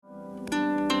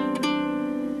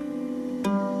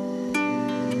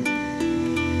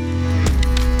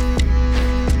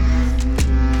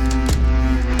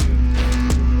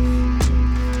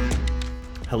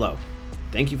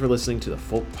Thank you for listening to the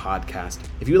Folk Podcast.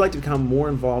 If you would like to become more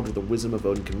involved with the Wisdom of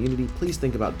Odin community, please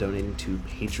think about donating to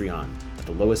Patreon. At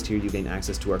the lowest tier, you gain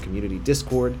access to our community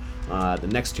Discord. The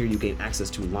next tier, you gain access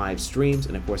to live streams.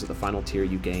 And of course, at the final tier,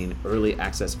 you gain early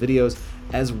access videos,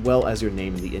 as well as your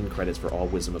name in the end credits for all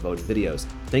Wisdom of Odin videos.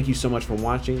 Thank you so much for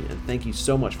watching, and thank you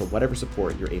so much for whatever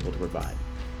support you're able to provide.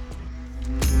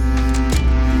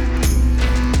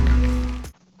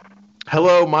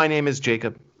 Hello, my name is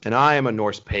Jacob, and I am a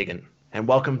Norse Pagan, and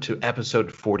welcome to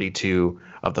episode 42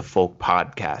 of the Folk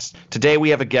Podcast. Today we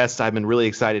have a guest I've been really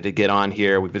excited to get on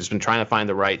here. We've just been trying to find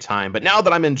the right time, but now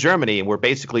that I'm in Germany and we're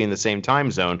basically in the same time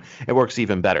zone, it works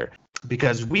even better.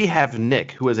 Because we have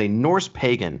Nick, who is a Norse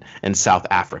Pagan in South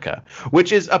Africa,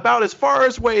 which is about as far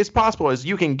away as possible as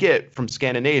you can get from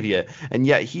Scandinavia, and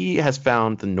yet he has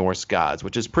found the Norse Gods,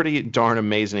 which is pretty darn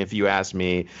amazing if you ask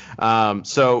me.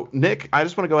 So, Nick, I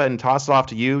just want to go ahead and toss it off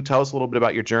to you. Tell us a little bit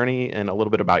about your journey and a little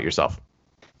bit about yourself.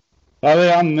 Hi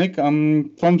there, I'm Nick.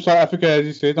 I'm from South Africa, as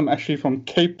you said. I'm actually from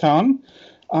Cape Town.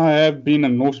 I have been a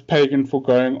Norse Pagan for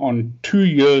going on 2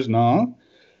 years now.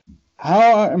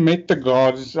 How I met the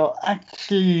gods is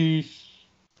actually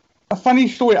a funny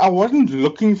story. I wasn't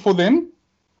looking for them.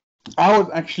 I was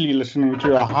actually listening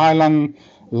to a Highland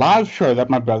live show that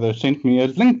my brother sent me a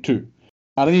link to.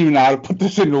 I don't even know how to put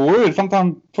this into words.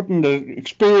 Sometimes putting the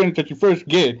experience that you first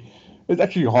get is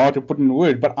actually hard to put into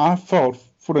words. But I felt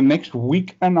for the next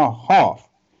week and a half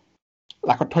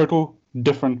like a total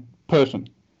different person.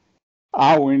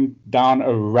 I went down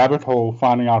a rabbit hole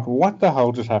finding out what the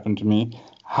hell just happened to me,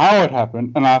 how it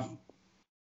happened, and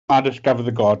I discovered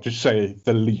the God, to say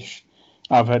the least.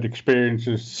 I've had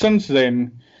experiences since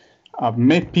then. I've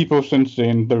met people since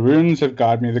then. The runes have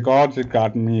guided me. The gods have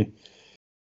guided me.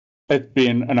 It's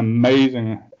been an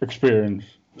amazing experience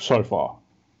so far.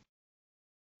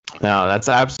 No, that's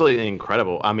absolutely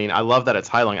incredible. I mean, I love that it's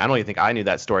Highland. I don't even think I knew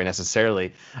that story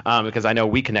necessarily, because I know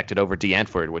we connected over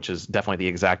D'Antford, which is definitely the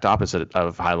exact opposite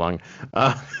of Highland,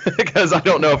 because I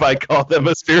don't know if I call them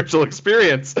a spiritual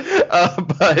experience,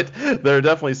 but they're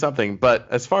definitely something.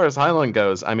 But as far as Highland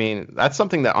goes, I mean, that's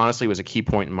something that honestly was a key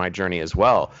point in my journey as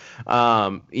well.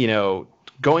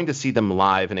 Going to see them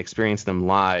live and experience them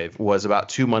live was about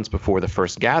 2 months before the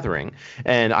first gathering.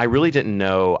 And I really didn't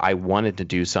know I wanted to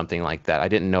do something like that. I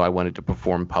didn't know I wanted to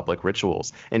perform public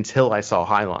rituals until I saw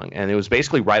Heilung. And it was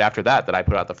basically right after that I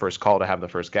put out the first call to have the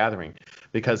first gathering,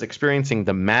 because experiencing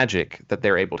the magic that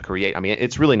they're able to create, I mean,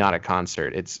 it's really not a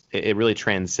concert. It really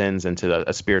transcends into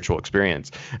a spiritual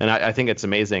experience. And I think it's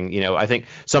amazing. I think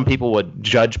some people would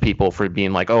judge people for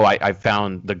being like, oh, I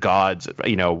found the gods,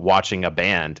 watching a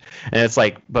band. And it's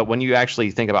like, but when you actually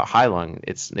think about Heilung,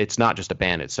 it's not just a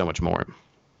band, it's so much more.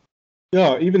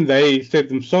 Yeah, even they said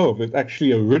themselves, it's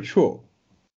actually a ritual.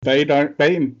 They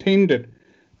intend it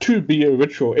to be a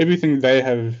ritual. Everything they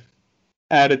have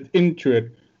added into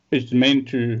it is meant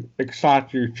to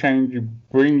excite you, change you,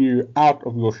 bring you out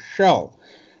of your shell.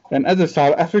 And as a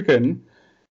South African,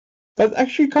 that's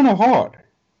actually kind of hard.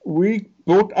 We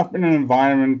brought up in an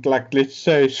environment like, let's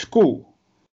say, school.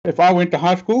 If I went to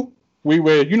high school, we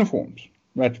wear uniforms.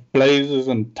 That's blazers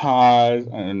and ties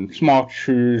and smart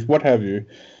shoes, what have you.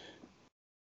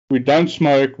 We don't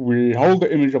smoke. We hold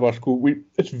the image of our school.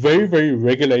 It's very, very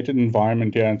regulated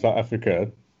environment here in South Africa.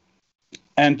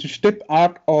 And to step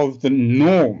out of the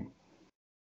norm,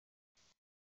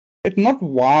 it's not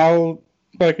wild.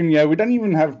 Like we don't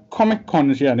even have Comic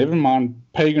Cons here, never mind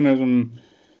paganism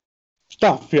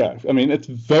stuff here. I mean, it's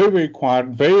very, very quiet,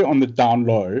 very on the down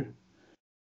low.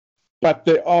 But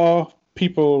there are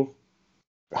people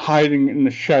hiding in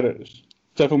the shadows.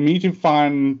 So for me to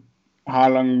find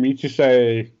me to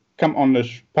say, come on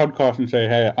this podcast and say,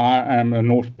 hey, I am a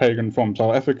Norse Pagan from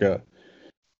South Africa,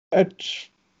 it's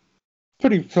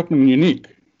pretty flipping unique,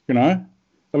 I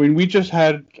mean, we just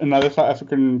had another South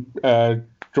African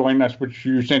join us, which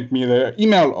you sent me the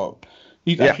email of.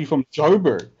 He's actually from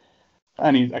Joburg,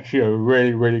 and he's actually a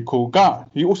really, really cool guy.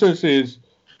 He also says,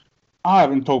 I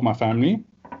haven't told my family.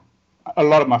 A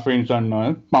lot of my friends don't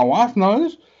know. My wife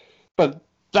knows, but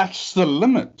that's the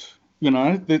limit.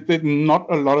 There's not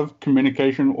a lot of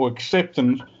communication or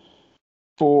acceptance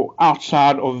for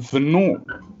outside of the norm.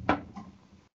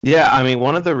 Yeah, I mean,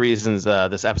 one of the reasons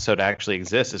this episode actually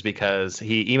exists is because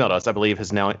he emailed us. I believe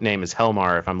his name is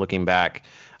Helmar, if I'm looking back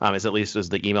as at least was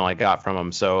the email I got from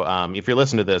him. So if you're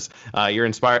listening to this, you're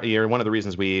inspired. You're one of the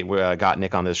reasons we got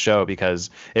Nick on this show, because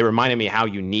it reminded me how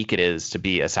unique it is to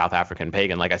be a South African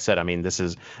pagan. Like I said, I mean, this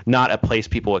is not a place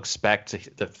people expect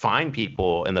to find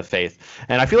people in the faith.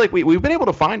 And I feel like we've been able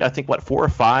to find, I think, 4 or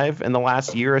 5 in the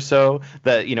last year or so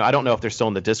that, I don't know if they're still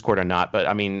in the Discord or not, but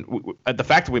I mean, the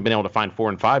fact that we've been able to find 4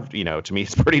 and 5, to me,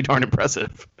 is pretty darn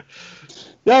impressive.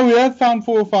 Yeah, we have found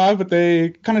 4 or 5, but they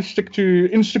kind of stick to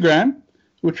Instagram,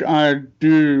 which I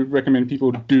do recommend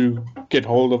people do get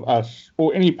hold of us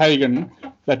or any pagan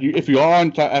that if you are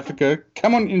in South Africa,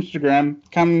 come on Instagram,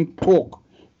 come talk.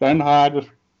 Don't hide, just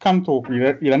come talk.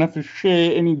 You don't have to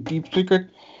share any deep secret.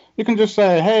 You can just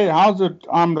say, hey, how's it?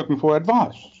 I'm looking for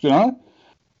advice,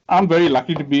 I'm very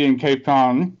lucky to be in Cape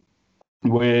Town,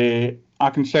 where I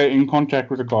can stay in contact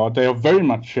with the god. They are very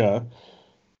much here.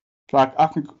 Like,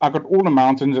 I got all the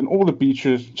mountains and all the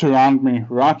beaches surround me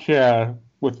right here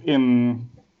within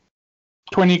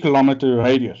 20-kilometer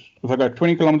radius. If I go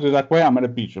 20 kilometers that way, I'm at a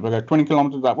beach. If I go 20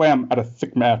 kilometers that way, I'm at a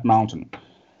thick mountain.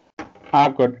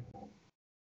 I've got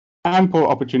ample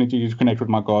opportunities to connect with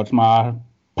my gods. My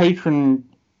patron,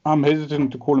 I'm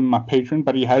hesitant to call him my patron,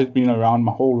 but he has been around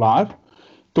my whole life.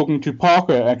 Talking to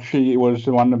Parker actually was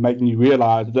the one that made me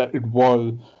realize that it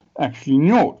was actually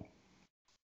Njord.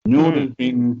 Njord has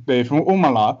been there for all my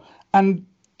life. And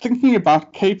thinking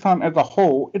about Cape Town as a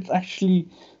whole, it's actually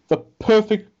the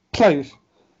perfect place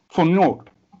for Njord.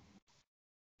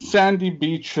 Sandy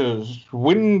beaches,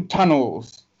 wind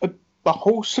tunnels. The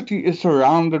whole city is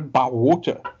surrounded by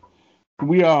water.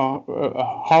 We are a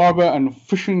harbor and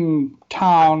fishing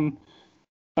town.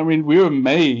 I mean, we were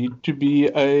made to be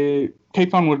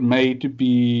Cape Town was made to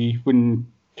be, when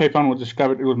Cape Town was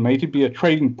discovered, it was made to be a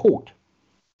trading port.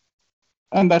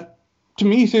 And that, to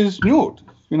me, says Njord.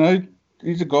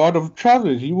 He's a god of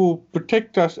travelers. He will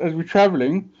protect us as we're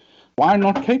traveling. Why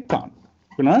not Cape Town?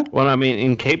 Well, I mean,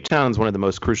 in Cape Town is one of the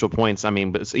most crucial points. I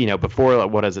mean, but before,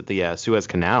 what is it, the Suez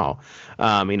Canal?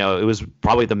 It was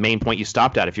probably the main point you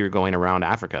stopped at if you were going around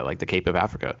Africa, like the Cape of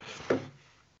Africa.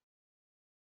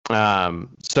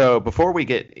 So before we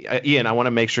get Ian, I want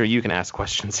to make sure you can ask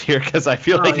questions here, because I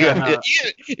feel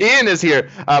Ian is here.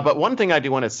 But one thing I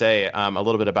do want to say a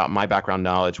little bit about my background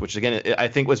knowledge, which again I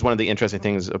think was one of the interesting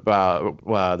things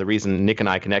about the reason Nick and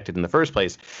I connected in the first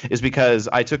place, is because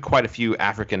I took quite a few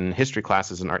African history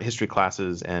classes and art history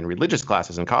classes and religious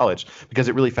classes in college, because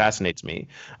it really fascinates me.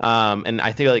 And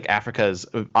I feel like Africa is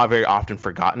very often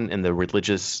forgotten in the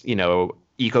religious,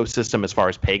 ecosystem as far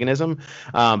as paganism,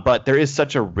 but there is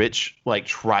such a rich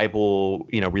tribal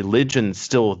religion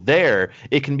still there.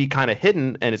 It can be kind of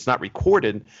hidden and it's not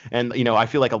recorded, and I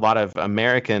feel like a lot of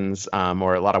Americans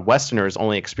or a lot of Westerners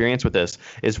only experience with this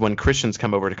is when Christians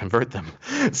come over to convert them.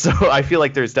 So I feel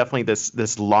like there's definitely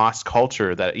this lost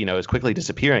culture that is quickly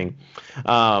disappearing,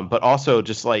 but also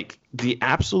just the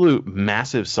absolute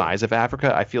massive size of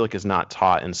Africa, I feel like, is not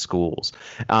taught in schools.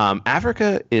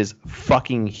 Africa is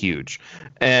fucking huge.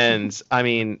 And I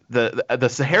mean, the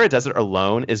Sahara Desert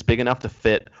alone is big enough to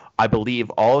fit, I believe,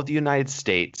 all of the United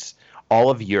States, all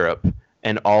of Europe,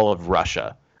 and all of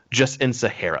Russia, just in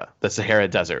the Sahara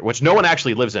Desert, which no one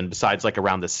actually lives in besides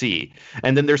around the sea.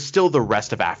 And then there's still the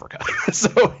rest of Africa.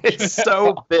 So it's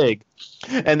so big.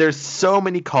 And there's so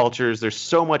many cultures. There's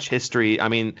so much history. I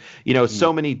mean,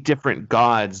 so many different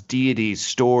gods, deities,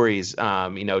 stories,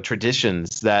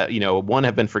 traditions that, one,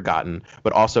 have been forgotten,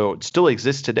 but also still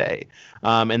exist today.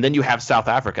 And then you have South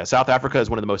Africa. South Africa is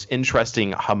one of the most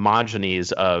interesting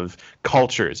homogenies of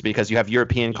cultures, because you have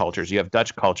European cultures, you have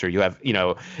Dutch culture, you have,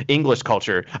 English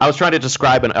culture. I was trying to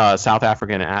describe a South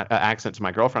African accent to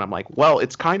my girlfriend. I'm like, well,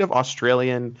 it's kind of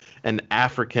Australian and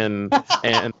African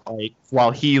and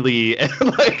Swahili and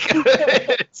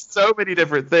it's so many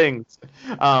different things.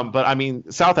 But I mean,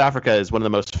 South Africa is one of the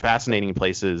most fascinating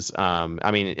places.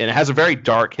 And it has a very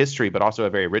dark history, but also a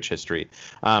very rich history.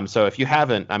 So if you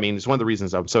haven't, it's one of the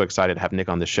reasons I'm so excited to have Nick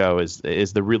on the show is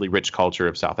the really rich culture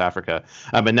of South Africa.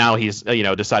 But now he's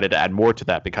decided to add more to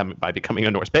that by becoming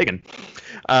a Norse pagan.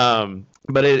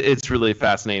 But it's really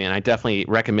fascinating, and I definitely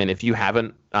recommend, if you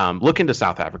haven't, look into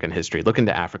South African history, look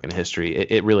into African history.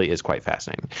 It really is quite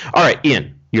fascinating. All right,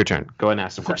 Ian, your turn. Go ahead and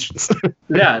ask some questions.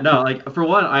 Yeah, no, for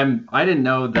one, I didn't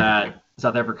know that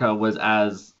South Africa was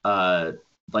as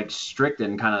strict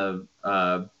and kind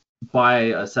of by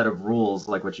a set of rules,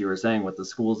 like what you were saying with the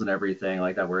schools and everything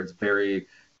like that, where it's very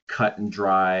cut and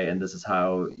dry, and this is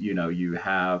how you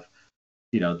have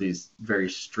these very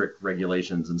strict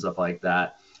regulations and stuff like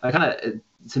that.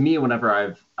 To me,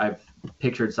 whenever I've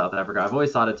pictured South Africa, I've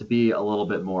always thought it to be a little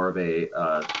bit more of a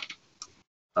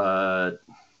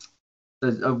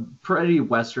pretty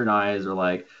westernized, or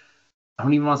I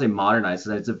don't even want to say modernized,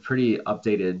 because it's a pretty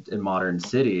updated and modern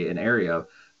city and area,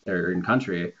 or in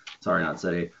country. Sorry, not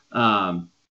city.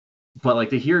 But like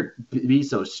to hear it be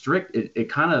so strict, it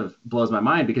kind of blows my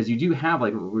mind, because you do have,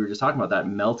 like we were just talking about, that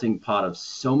melting pot of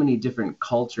so many different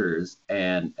cultures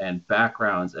and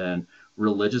backgrounds and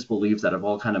religious beliefs that have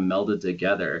all kind of melded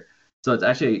together. So it's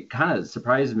actually kind of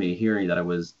surprised me hearing that it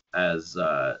was as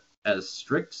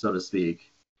strict, so to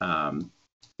speak, as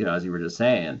you were just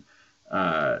saying.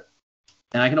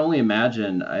 And I can only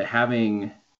imagine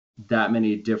having that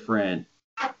many different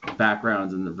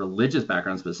backgrounds, and the religious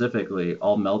background specifically,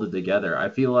 all melded together. I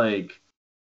feel like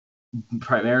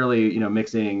primarily,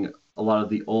 mixing a lot of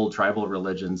the old tribal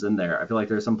religions in there, I feel like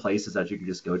there's some places that you can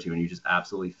just go to and you just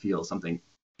absolutely feel something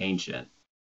ancient.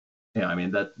 I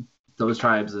mean, that those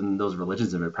tribes and those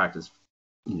religions have been practiced,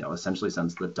 essentially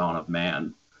since the dawn of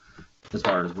man, as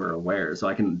far as we're aware. So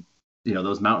I can,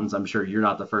 those mountains, I'm sure you're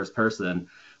not the first person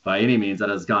by any means that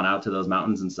has gone out to those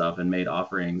mountains and stuff and made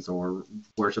offerings or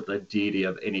worshiped a deity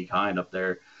of any kind up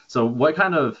there. So what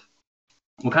kind of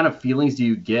feelings do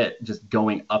you get just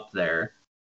going up there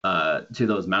to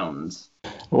those mountains?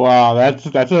 Wow,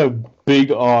 that's a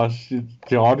big ask.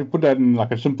 It's hard to put that in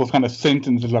like a simple kind of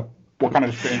sentence. It's like, what kind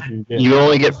of experience do you get? You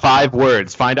only get 5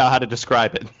 words. Find out how to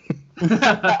describe it.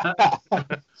 I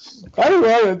don't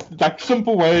know. It's like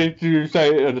simple way to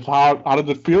say it. How does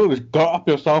it feel? Just go up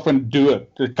yourself and do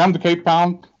it. Just come to Cape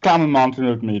Town, climb a mountain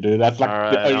with me, dude. That's like all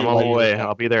right, the only I'm on the way. to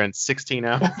I'll be there in 16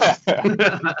 hours.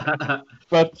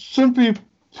 But simply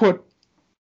put,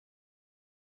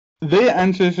 their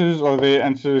ancestors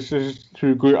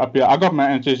who grew up here. I got my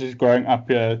ancestors growing up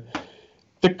here.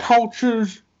 The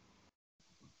cultures,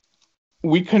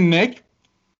 we connect,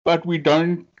 but we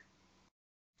don't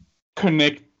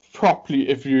connect properly,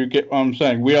 if you get what I'm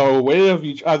saying. We are aware of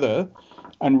each other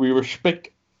and we respect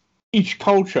each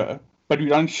culture, but we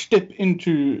don't step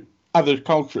into other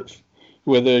cultures.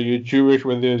 Whether you're Jewish,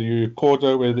 whether you're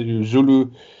Xhosa, whether you're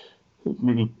Zulu,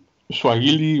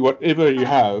 Swahili, whatever you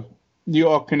have, you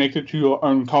are connected to your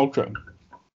own culture.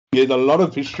 There's a lot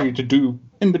of history to do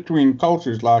in between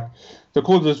cultures, like the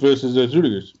Xhosas versus the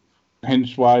Zulus.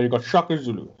 Hence why you got Shaka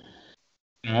Zulu.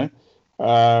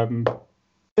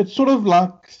 It's sort of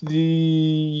like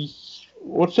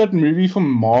what's that movie from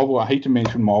Marvel? I hate to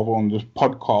mention Marvel on this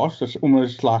podcast. It's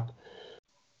almost like,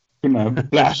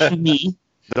 blasphemy.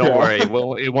 Don't worry,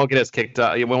 it won't get us kicked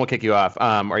off. It won't kick you off.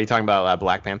 Are you talking about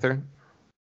Black Panther?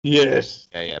 Yes.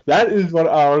 Yeah. That is what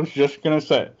I was just gonna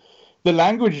say. The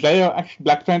language they are actually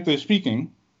Black Panther is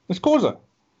speaking is Xhosa.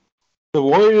 The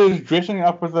warriors dressing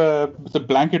up with a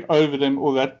blanket over them,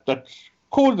 all that's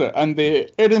Xhosa, and their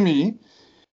enemy,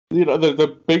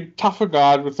 the big tougher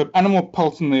guys with the animal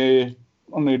pulse on their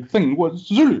thing was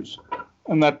Zulus,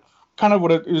 and that's kind of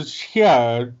what it is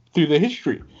here through the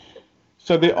history.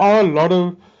 So there are a lot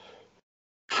of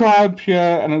tribes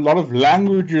here and a lot of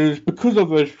languages because of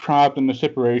those tribes and the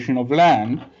separation of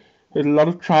land. There's a lot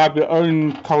of tribes, their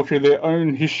own culture, their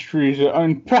own histories, their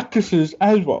own practices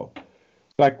as well.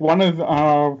 Like we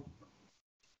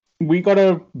got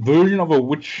a version of a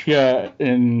witch here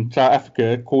in South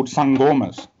Africa called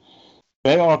sangomas.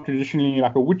 They are traditionally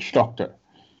like a witch doctor.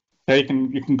 You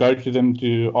can go to them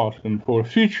to ask them for a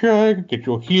future, get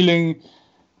your healing,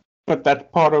 but that's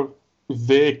part of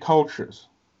their cultures.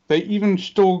 They even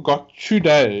still got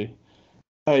today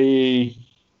a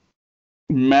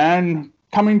man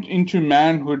coming into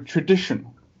manhood tradition.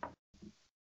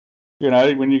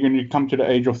 When you come to the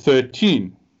age of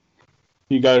 13,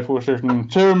 you go for a certain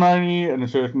ceremony and a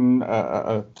certain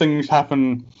things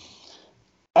happen,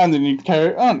 and then you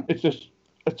carry on. It's a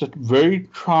very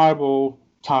tribal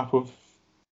type of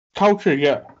culture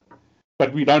here,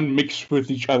 but we don't mix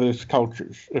with each other's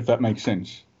cultures, if that makes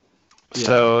sense. Yeah.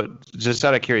 So, just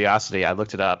out of curiosity, I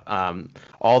looked it up.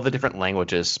 All the different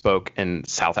languages spoke in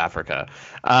South Africa,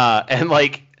 and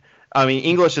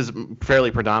English is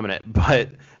fairly predominant, but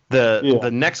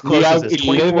the next closest is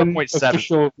 24.7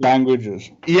 official languages.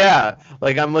 Yeah,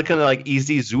 I'm looking at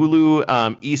Easy Zulu,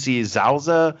 Isi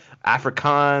Xhosa,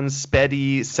 Afrikaans,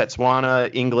 Spedi,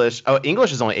 Setswana, English. Oh,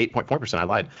 English is only 8.4%. I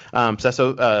lied.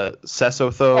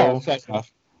 Sesotho.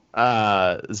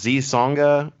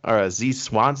 Z-Songa or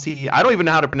Z-Swansea. I don't even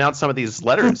know how to pronounce some of these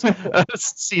letters.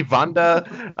 Sivanda,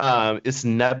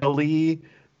 Isnebali,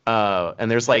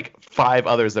 and there's 5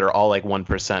 others that are all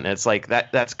 1%. And it's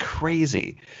that's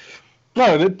crazy.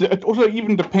 No, it also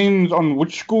even depends on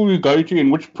which school you go to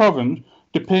in which province,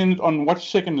 depends on what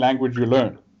second language you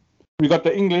learn. We got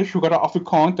the English, we got the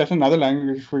Afrikaans, that's another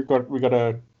language we got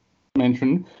to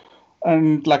mention.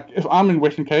 And if I'm in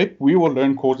Western Cape, we will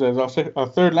learn Xhosa as our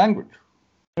third language.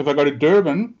 If I go to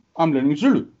Durban, I'm learning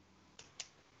Zulu.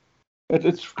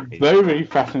 It's very, very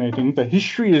fascinating. The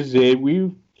history is there.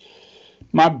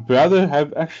 My brother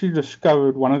have actually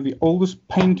discovered one of the oldest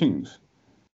paintings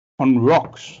on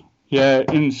rocks here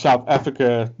in South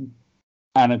Africa,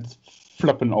 and it's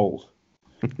flippin' old.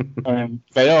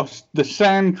 They are the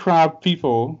San tribe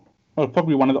people are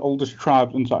probably one of the oldest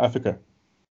tribes in South Africa,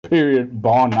 period,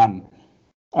 bar none.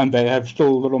 And they have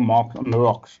still little marks on the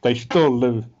rocks. They still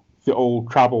live the old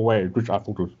tribal way, which I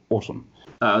thought was awesome.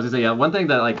 I was gonna say, yeah, one thing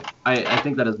that like I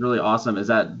think that is really awesome is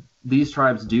that these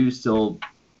tribes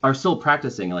are still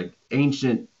practicing like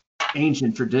ancient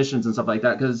traditions and stuff like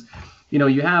that, because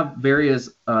you have various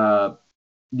if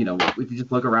you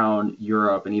just look around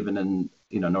Europe and even in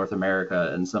North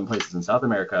America and some places in South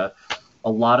America,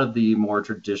 a lot of the more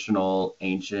traditional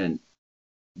ancient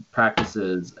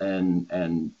practices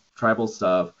and tribal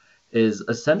stuff is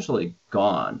essentially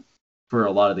gone for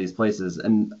a lot of these places,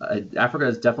 and Africa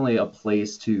is definitely a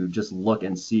place to just look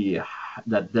and see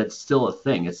that that's still a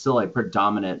thing. It's still a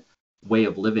predominant way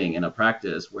of living and a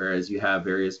practice, whereas you have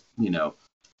various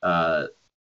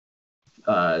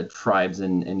tribes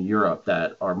in Europe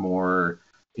that are more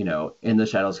in the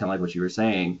shadows, kind of like what you were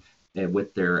saying,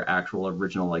 with their actual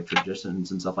original like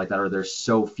traditions and stuff like that, or they're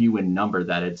so few in number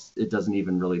that it doesn't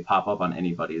even really pop up on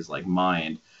anybody's like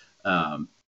mind.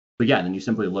 But yeah, then you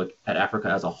simply look at Africa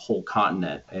as a whole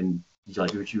continent, and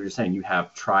like what you were saying, you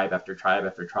have tribe after tribe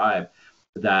after tribe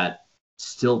that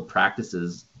still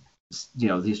practices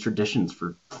these traditions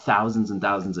for thousands and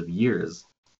thousands of years.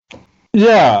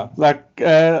 Yeah, like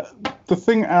the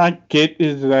thing I get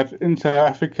is that in South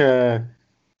Africa,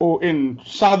 or in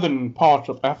southern parts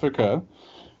of Africa,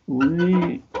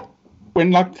 when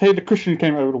like say the Christians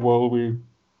came over the world,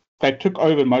 they took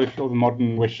over most of the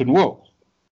modern Western world.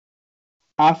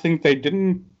 I think they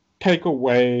didn't take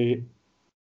away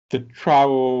the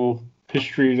tribal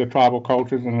history, the tribal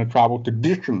cultures, and the tribal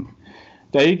traditions.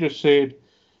 They just said,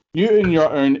 you in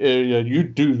your own area, you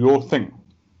do your thing,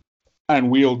 and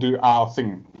we'll do our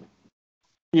thing.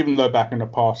 Even though back in the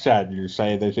past, sad you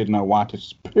say, they said, no, white is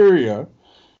superior.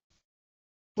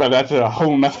 But that's a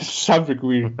whole nother subject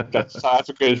that South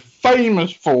Africa is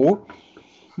famous for,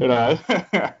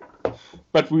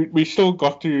 But we still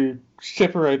got to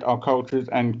separate our cultures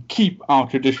and keep our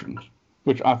traditions,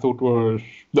 which I thought was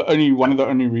one of the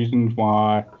only reasons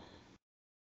why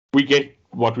we get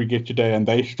what we get today, and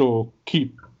they still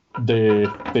keep their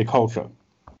culture,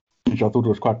 which I thought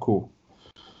was quite cool.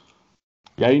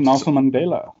 Yay, Nelson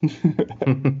Mandela.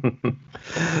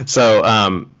 So,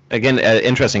 again,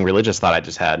 interesting religious thought I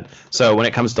just had. So when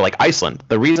it comes to like Iceland,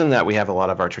 the reason that we have a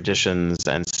lot of our traditions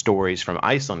and stories from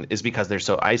Iceland is because they're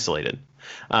so isolated.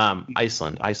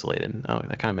 Isolated. Oh,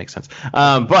 that kind of makes sense.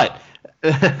 But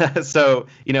so,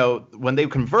 when they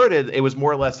converted, it was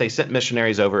more or less they sent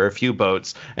missionaries over a few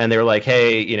boats, and they were like,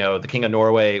 hey, the king of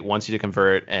Norway wants you to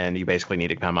convert, and you basically need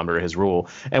to come under his rule.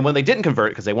 And when they didn't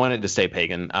convert, because they wanted to stay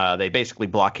pagan, they basically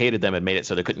blockaded them and made it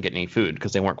so they couldn't get any food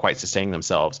because they weren't quite sustaining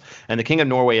themselves. And the king of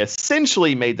Norway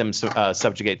essentially made them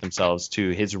subjugate themselves to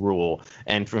his rule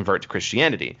and convert to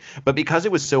Christianity. But because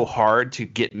it was so hard to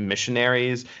get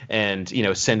missionaries and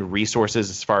send resources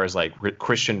as far as like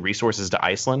Christian resources to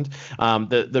Iceland,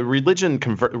 the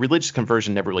religious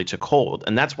conversion never really took hold.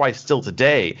 And that's why still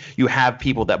today you have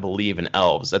people that believe in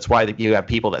elves. That's why you have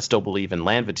people that still believe in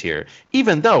Landvatir,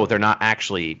 even though they're not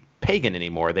actually pagan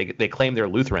anymore. They claim they're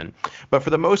Lutheran, but for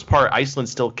the most part, Iceland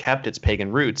still kept its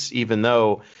pagan roots, even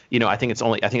though I think it's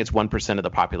 1% of the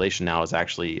population now is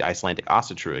actually Icelandic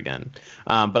Asatru again.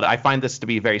 But I find this to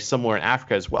be very similar in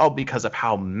Africa as well because of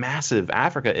how massive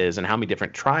Africa is and how many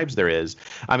different tribes there is.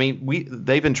 I mean,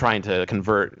 they've been trying to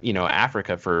convert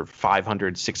Africa for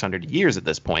 500, 600 years at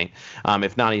this point,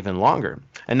 if not even longer.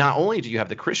 And not only do you have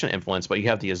the Christian influence, but you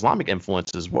have the Islamic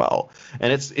influence as well.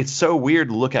 And it's so weird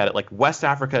to look at it. Like West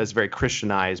Africa is very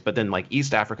Christianized, but then like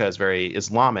East Africa is very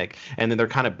Islamic, and then they're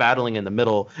kind of battling in the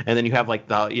middle. And then you have like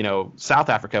the South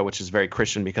Africa, which is very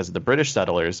Christian because of the British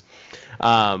settlers.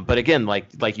 But again,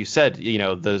 like you said,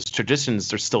 those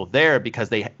traditions are still there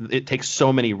because it takes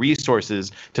so many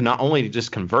resources to not only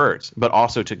just convert, but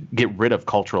also to get rid of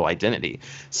cultural identity.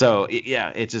 So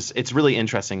it's really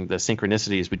interesting, the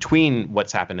synchronicities between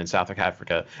what's happened in South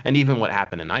Africa and even what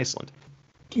happened in Iceland.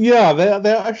 Yeah,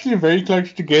 they're actually very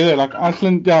close together. Like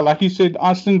Iceland, yeah, like you said,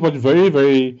 Iceland was very,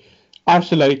 very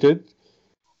isolated.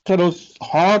 So it was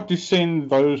hard to send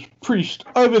those priests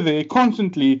over there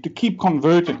constantly to keep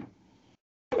converting,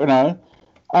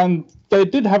 And they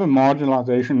did have a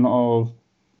marginalization of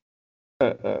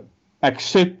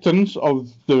acceptance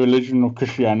of the religion of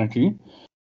Christianity.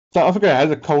 South Africa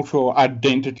has a cultural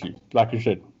identity, like you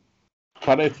said,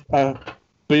 but it's a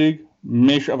big,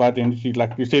 mesh of identity.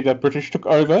 Like you said, that British took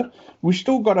over. We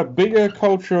still got a bigger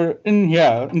culture in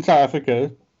here, in South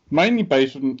Africa, mainly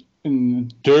based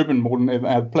in Durban more than ever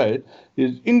other place,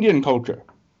 is Indian culture.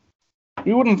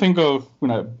 You wouldn't think of,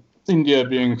 India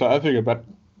being South Africa, but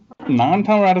 9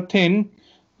 times out of 10,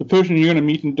 the person you're going to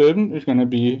meet in Durban is going to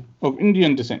be of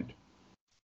Indian descent.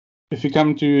 If you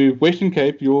come to Western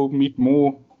Cape, you'll meet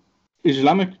more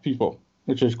Islamic people,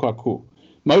 which is quite cool.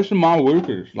 Most of my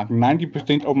workers, like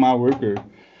 90% of my workers,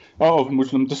 are of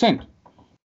Muslim descent.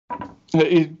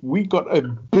 We got a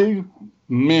big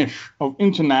mesh of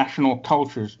international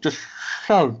cultures just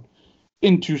shoved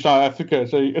into South Africa.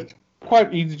 So it's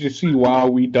quite easy to see why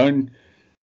we don't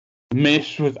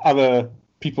mess with other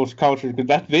people's cultures, because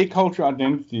that's their cultural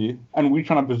identity, and we're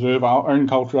trying to preserve our own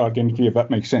cultural identity, if that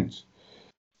makes sense.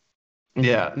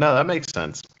 Yeah, no, that makes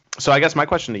sense. So I guess my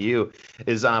question to you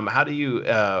is, how do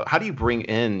you bring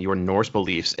in your Norse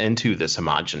beliefs into this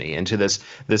homogeny, into this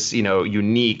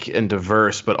unique and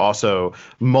diverse but also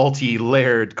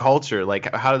multi-layered culture?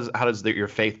 Like, how does your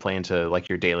faith play into like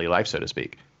your daily life, so to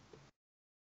speak?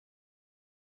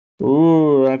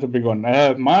 Oh, that's a big one.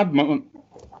 There's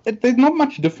not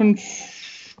much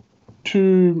difference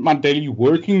to my daily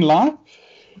working life.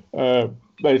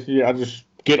 Basically, I just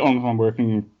get on with my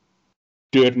working,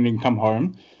 do it, and then come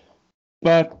home.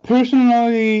 But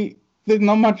personally, there's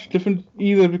not much difference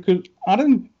either, because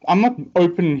I'm not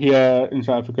open here in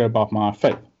South Africa about my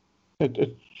faith.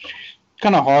 It's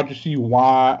kind of hard to see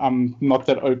why I'm not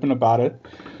that open about it.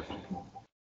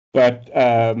 But,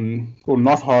 or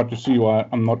not hard to see why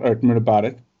I'm not open about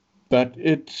it. But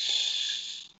it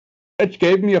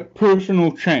gave me a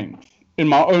personal change in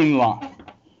my own life.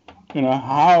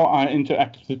 How I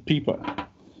interact with people.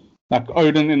 Like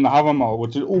Odin in the Havamal,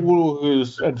 which is all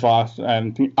his advice,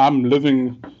 and I'm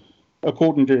living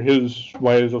according to his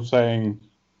ways of saying,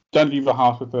 don't leave the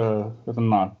house with a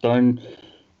knife, don't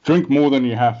drink more than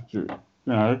you have to.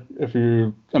 If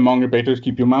you're among your betters,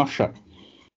 keep your mouth shut.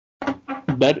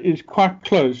 That is quite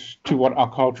close to what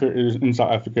our culture is in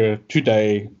South Africa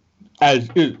today, as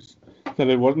is. So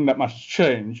there wasn't that much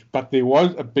change, but there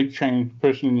was a big change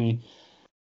personally,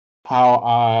 how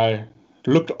I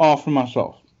looked after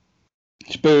myself.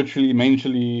 Spiritually,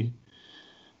 mentally,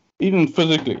 even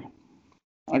physically.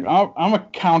 Like I'm a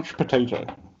couch potato.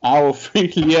 I will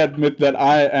freely admit that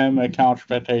I am a couch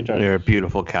potato. You're a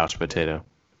beautiful couch potato.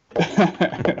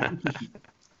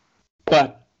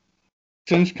 But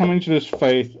since coming to this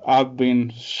faith, I've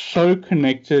been so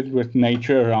connected with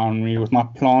nature around me, with my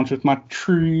plants, with my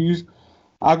trees.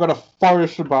 I got a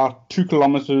forest about 2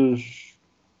 kilometers,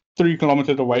 3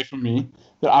 kilometers away from me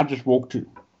that I just walk to.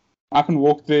 I can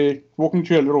walk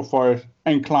into a little forest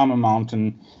and climb a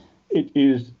mountain. It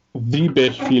is the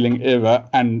best feeling ever,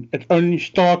 and it only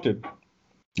started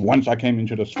once I came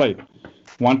into this faith.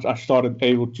 Once I started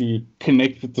able to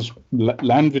connect with this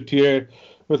land Vitir,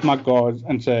 with my gods,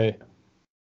 and say,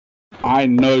 I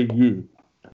know you.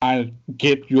 I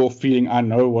get your feeling. I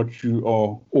know what you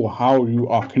are, or how you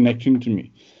are connecting to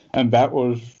me. And that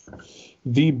was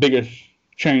the biggest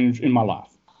change in my life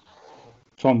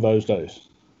from those days.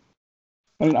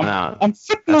 And I'm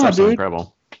fit now, that's dude.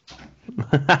 Incredible.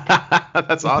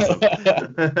 That's awesome.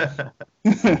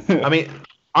 I mean,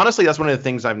 honestly, that's one of the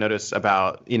things I've noticed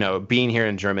about, being here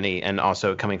in Germany and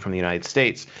also coming from the United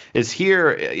States is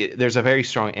here there's a very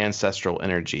strong ancestral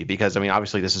energy because,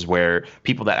 obviously this is where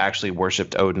people that actually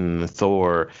worshipped Odin and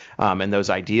Thor and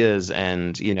those ideas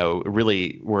and,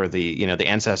 really were the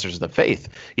ancestors of the faith,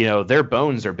 their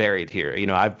bones are buried here.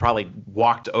 I've probably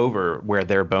walked over where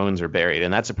their bones are buried,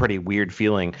 and that's a pretty weird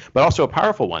feeling, but also a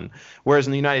powerful one. Whereas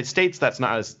in the United States, that's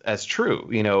not as true.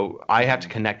 I have to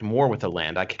connect more with the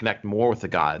land. I connect more with the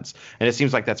gods. And it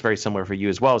seems like that's very similar for you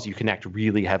as well, as you connect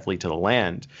really heavily to the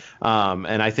land.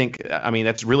 And I think,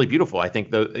 that's really beautiful. I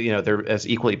think they're as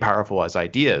equally powerful as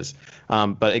ideas.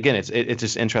 But again, it's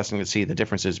just interesting to see the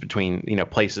differences between,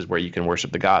 places where you can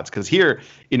worship the gods. Because here,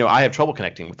 I have trouble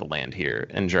connecting with the land here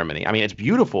in Germany. It's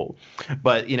beautiful,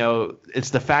 but,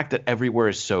 it's the fact that everywhere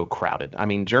is so crowded.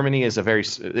 Germany is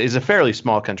a fairly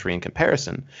small country in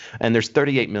comparison, and there's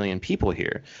 38 million people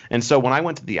here. And so when I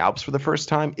went to the Alps for the first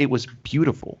time, it was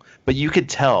beautiful, but you could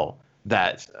tell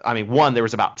that, there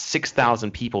was about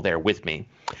 6,000 people there with me.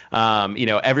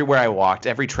 Everywhere I walked,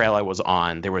 every trail I was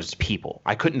on, there was people.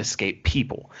 I couldn't escape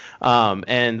people.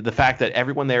 And the fact that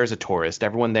everyone there is a tourist,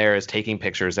 everyone there is taking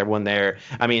pictures, everyone there,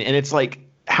 and it's like,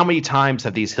 how many times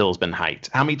have these hills been hiked?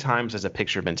 How many times has a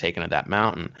picture been taken of that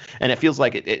mountain? And it feels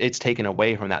like it's taken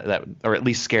away from that, or at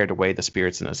least scared away the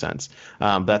spirits in a sense.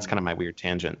 That's kind of my weird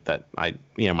tangent that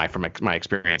from my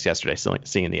experience yesterday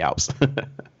seeing the Alps.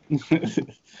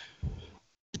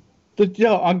 But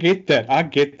yeah, I get that. I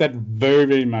get that very,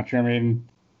 very much. I mean,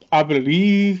 I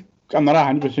believe, I'm not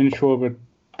 100% sure, but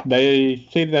they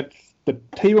say that the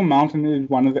Table Mountain is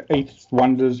one of the 8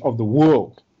 wonders of the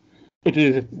world. It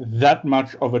is that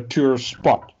much of a tourist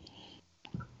spot.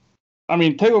 I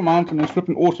mean, Table Mountain is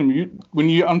flipping awesome. When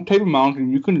you're on Table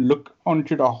Mountain, you can look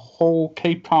onto the whole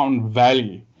Cape Town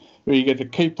Valley, where you get the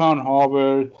Cape Town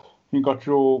Harbor, you got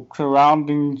your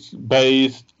surroundings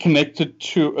bays connected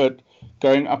to it,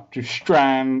 going up to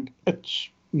Strand. It's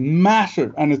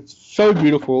massive and it's so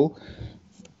beautiful.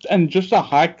 And just a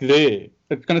hike there,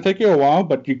 it's going to take you a while,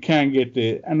 but you can get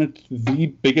there. And it's the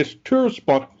biggest tourist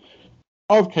spot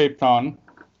of Cape Town.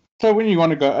 So when you want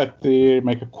to go out there,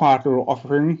 make a quiet little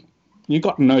offering, you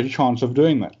got no chance of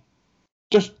doing that.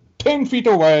 Just 10 feet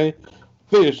away,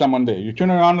 there's someone there. You turn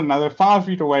around another 5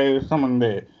 feet away, there's someone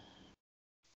there.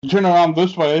 You turn around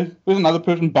this way, there's another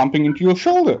person bumping into your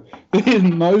shoulder. There's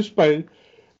no space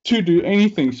to do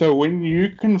anything. So when you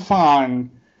can find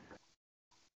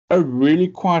a really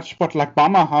quiet spot, like by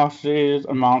my house, there's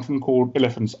a mountain called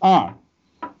Elephant's Eye.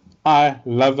 I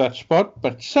love that spot,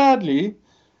 but sadly,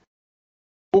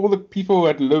 all the people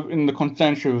that live in the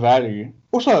Constantia Valley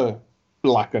also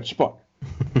like that spot.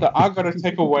 So I got to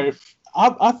take away.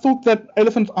 I thought that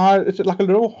Elephant's Eye is like a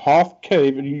little half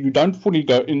cave and you don't fully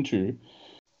go into.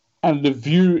 And the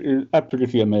view is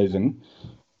absolutely amazing.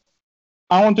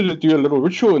 I wanted to do a little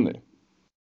ritual in there.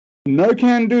 No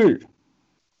can do.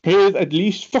 Here's at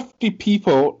least 50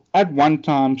 people at one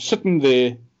time sitting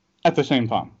there at the same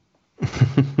time.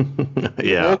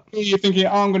 Yeah. Okay, you're thinking,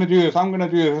 oh, I'm going to do this. I'm going to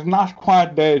do this. It's a nice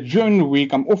quiet day during the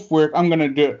week. I'm off work. I'm going to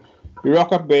do it. You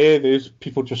rock up there. There's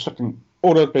people just sitting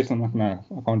all over the place. I'm like, no,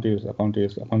 I can't do this. I can't do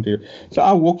this. I can't do this. So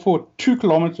I walk for 2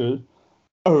 kilometers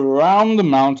around the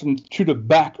mountain to the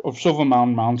back of Silver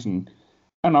Mountain,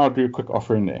 and I'll do a quick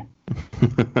offering there.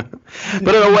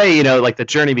 But in a way, you know, like the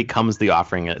journey becomes the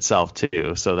offering in itself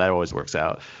too, so that always works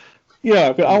out.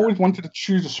 Yeah, but I always wanted to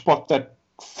choose a spot that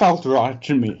felt right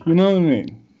to me. You know what I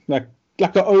mean? Like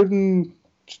the Odin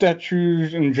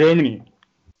statues in Germany.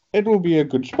 It will be a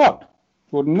good spot,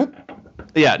 wouldn't it?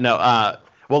 Yeah, no.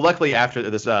 Well, luckily, after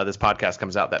this podcast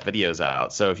comes out, that video's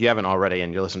out. So if you haven't already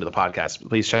and you're listening to the podcast,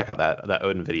 please check out that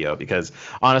Odin video, because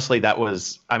honestly, that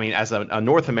was, I mean, as a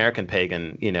North American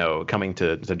pagan, you know, coming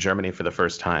to Germany for the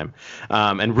first time,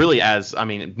 and really as, I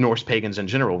mean, Norse pagans in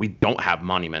general, we don't have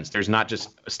monuments. There's not just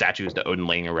statues to Odin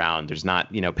laying around. There's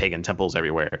not, you know, pagan temples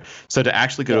everywhere. So to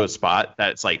actually go to a spot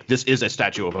that's like, this is a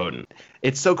statue of Odin.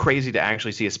 It's so crazy to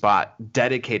actually see a spot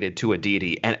dedicated to a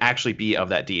deity and actually be of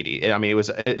that deity. I mean,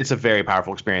 it's a very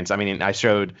powerful experience. I mean, I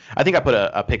think I put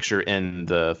a picture in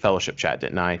the fellowship chat,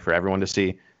 didn't I, for everyone to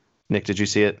see? Nick, did you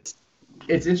see it?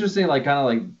 It's interesting, like kind of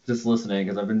like just listening,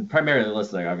 because I've been primarily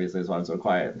listening, obviously, that's why I'm so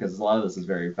quiet, because a lot of this is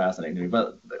very fascinating to me.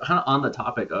 But kind of on the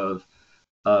topic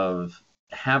of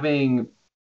having,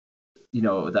 you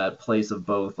know, that place of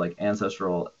both like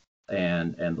ancestral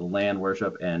and the land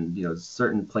worship, and, you know,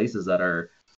 certain places that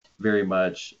are very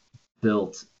much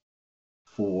built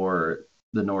for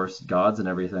the Norse gods and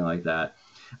everything like that.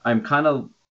 I'm kind of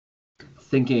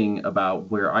thinking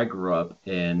about where I grew up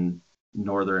in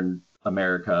Northern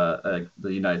America,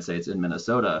 the United States, in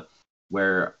Minnesota,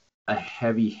 where a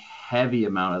heavy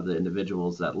amount of the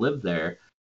individuals that live there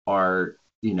are,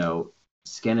 you know,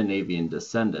 Scandinavian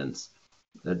descendants.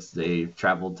 They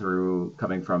traveled through,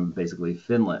 coming from basically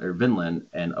Finland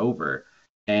and over.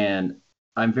 And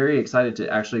I'm very excited to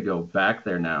actually go back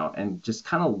there now and just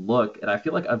kind of look. And I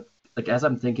feel like as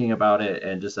I'm thinking about it,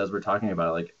 and just as we're talking about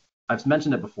it, like I've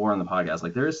mentioned it before on the podcast,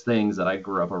 like there's things that I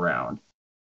grew up around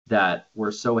that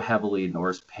were so heavily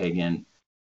Norse pagan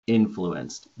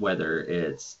influenced, whether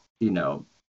it's, you know,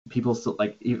 people still,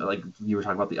 like, even like you were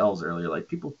talking about the elves earlier, like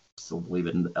people still believe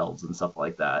in the elves and stuff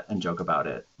like that and joke about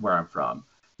it where I'm from.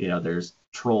 You know, there's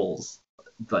trolls,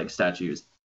 like statues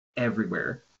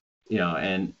everywhere, you know,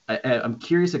 and I'm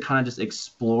curious to kind of just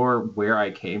explore where I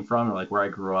came from, or like where I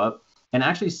grew up, and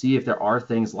actually see if there are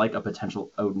things like a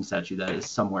potential Odin statue that is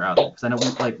somewhere out there. Because I know,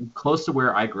 like, close to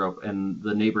where I grew up in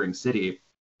the neighboring city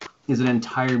is an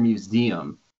entire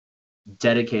museum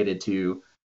dedicated to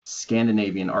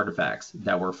Scandinavian artifacts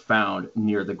that were found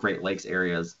near the Great Lakes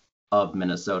areas of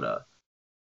Minnesota.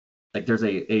 Like there's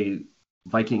a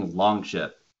Viking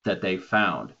longship that they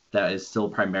found that is still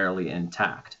primarily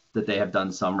intact, that they have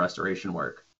done some restoration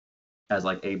work as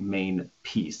like a main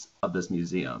piece of this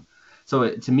museum.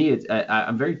 So to me,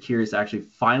 I'm very curious to actually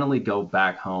finally go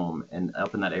back home and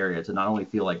up in that area to not only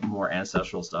feel like more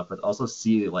ancestral stuff, but also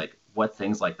see like what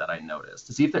things like that I noticed,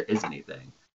 to see if there is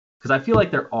anything. Because I feel like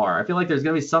there are. I feel like there's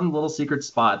going to be some little secret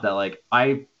spot that like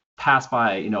I passed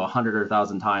by, 100 or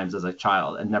 1,000 times as a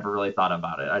child and never really thought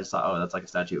about it. I just thought, oh, that's like a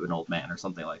statue of an old man or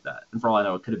something like that. And for all I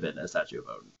know, it could have been a statue of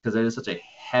Odin because it is such a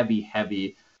heavy,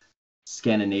 heavy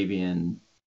Scandinavian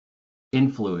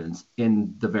influence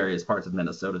in the various parts of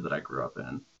Minnesota that I grew up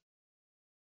in.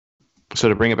 So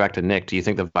to bring it back to Nick, do you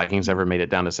think the Vikings ever made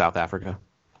it down to South Africa?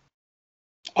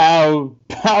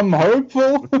 I'm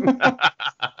hopeful.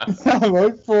 I'm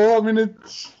hopeful. I mean,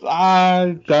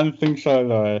 I don't think so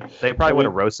though. They probably would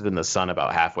have roasted in the sun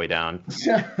about halfway down.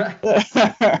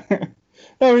 I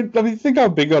mean, think how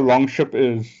big a longship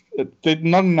is. There's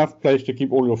not enough place to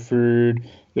keep all your food,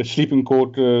 your sleeping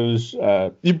quarters.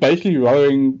 You're basically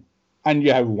rowing, and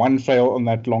you have one sail on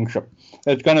that longship.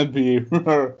 It's gonna be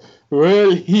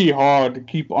really hard to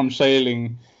keep on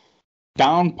sailing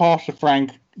down past the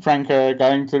Franco,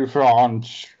 going through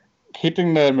France,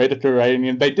 hitting the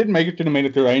Mediterranean. They did make it to the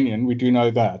Mediterranean, we do know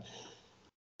that.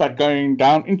 But going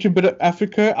down into a bit of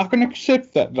Africa, I can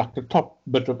accept that, like the top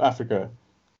bit of Africa.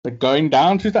 But going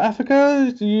down to the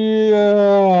Africa,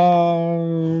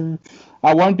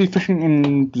 I won't be fishing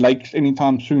in lakes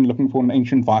anytime soon looking for an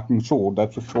ancient Viking sword,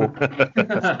 that's for sure.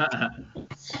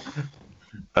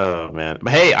 Oh man,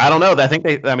 but hey, I don't know. I think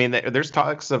there's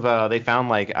talks of they found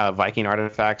like Viking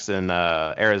artifacts in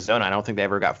Arizona. I don't think they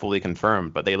ever got fully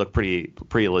confirmed, but they look pretty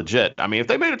legit. I mean, if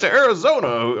they made it to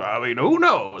Arizona, I mean, who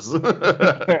knows?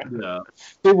 Yeah.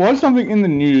 There was something in the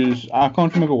news. I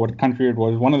can't remember what country it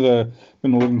was. One of the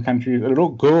northern countries. A little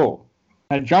girl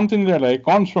had jumped into the lake,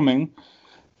 gone swimming,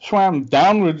 swam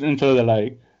downwards into the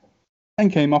lake,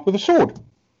 and came up with a sword.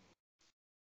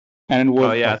 And it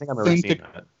was I think I remember seeing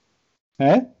that.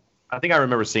 Eh? I think I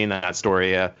remember seeing that story,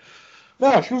 yeah.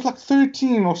 Yeah, she was like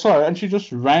 13 or so, and she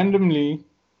just randomly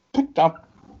picked up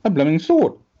a blooming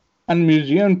sword. And the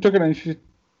museum took it, and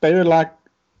they were like,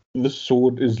 this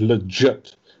sword is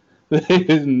legit. There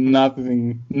is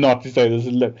nothing not to say this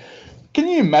is legit. Can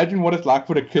you imagine what it's like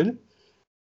for a kid?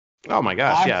 Oh my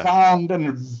gosh, yeah. I found a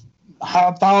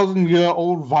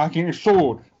 1,000-year-old Viking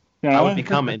sword. You know? I would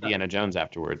become Indiana Jones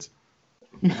afterwards.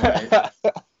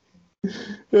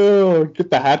 Oh, get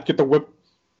the hat, get the whip.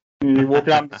 You walk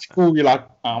down to school, you're like,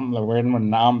 I'm the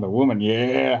woman, I'm the woman.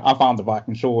 Yeah, I found the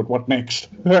Viking sword. What next?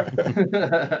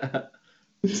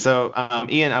 So,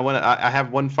 Ian, I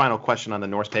have one final question on the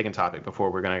Norse pagan topic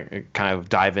before we're going to kind of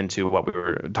dive into what we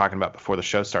were talking about before the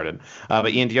show started.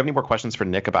 But Ian, do you have any more questions for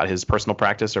Nick about his personal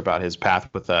practice or about his path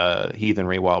with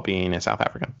heathenry while being a South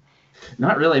African?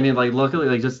 Not really. I mean, like locally,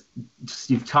 like just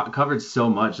you've covered so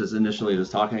much as initially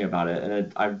just talking about it,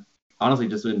 and I've honestly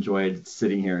just enjoyed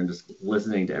sitting here and just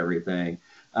listening to everything.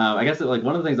 I guess like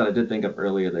one of the things that I did think of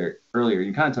earlier,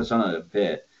 you kind of touched on it a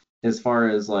bit, as far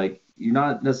as like you're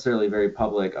not necessarily very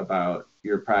public about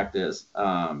your practice.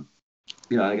 I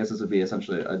guess this would be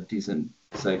essentially a decent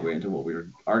segue into what we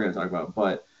are going to talk about.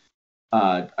 But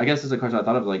I guess it's a question I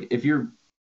thought of, like if you're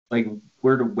like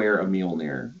were to wear a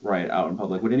Mjolnir right out in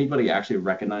public, would anybody actually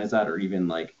recognize that or even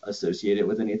like associate it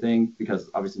with anything? Because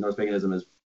obviously Norse paganism is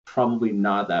probably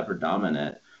not that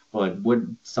predominant, but like,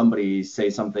 would somebody say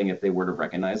something if they were to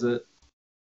recognize it?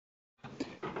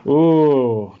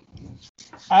 Oh,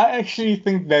 I actually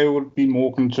think they would be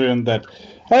more concerned that,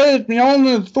 hey, it's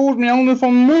Mjolnir, Thor's Mjolnir from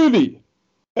a movie.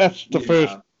 That's the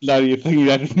first bloody thing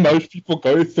that most people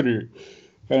go through.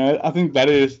 And I think that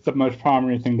is the most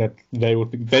primary thing that they will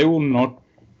think. They will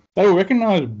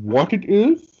recognize what it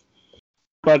is,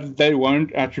 but they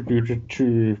won't attribute it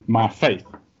to my faith,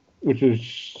 which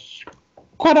is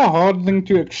quite a hard thing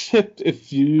to accept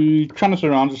if you're trying to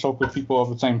surround yourself with people of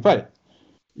the same faith.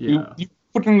 Yeah. You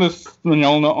putting this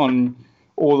Mjolnir on,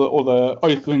 or the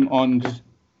oath ring on, just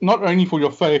not only for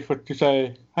your faith, but to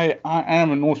say, hey, I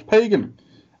am a Norse pagan.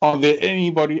 Are there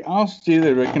anybody else there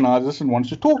that recognizes this and wants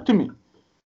to talk to me?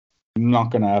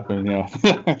 Not going to happen,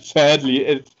 yeah.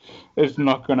 Sadly, it's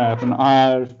not going to happen.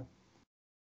 I've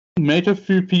met a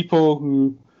few people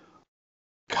who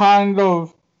kind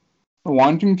of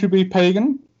wanting to be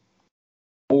pagan,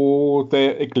 or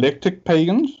they're eclectic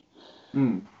pagans.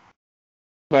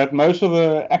 But most of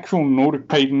the actual Nordic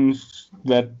pagans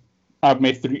that I've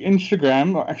met through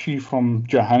Instagram are actually from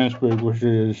Johannesburg, which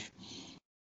is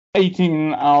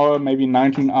 18-hour, maybe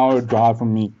 19-hour drive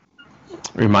from me.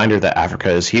 Reminder that Africa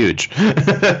is huge.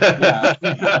 Yeah,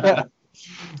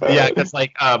 because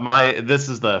like this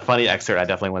is the funny excerpt I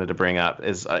definitely wanted to bring up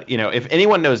is if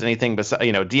anyone knows anything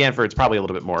besides D'Anford's probably a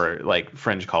little bit more like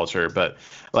fringe culture, but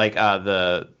like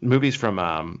the movies from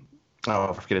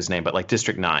I forget his name, but like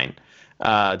District 9,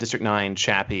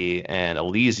 Chappie, and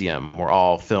Elysium were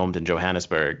all filmed in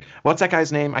Johannesburg. What's that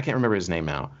guy's name? I can't remember his name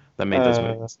now. That made those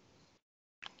movies.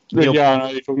 Yeah, I know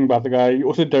you're talking about the guy. He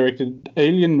also directed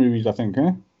Alien movies, I think,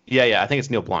 huh? Yeah. I think it's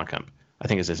Neil Blomkamp. I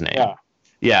think is his name. Yeah.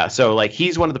 Yeah, so like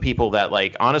he's one of the people that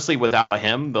like honestly without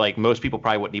him like most people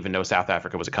probably wouldn't even know South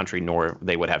Africa was a country nor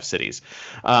they would have cities.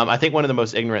 I think one of the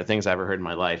most ignorant things I ever heard in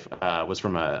my life was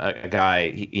from a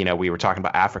guy. We were talking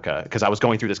about Africa because I was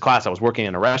going through this class. I was working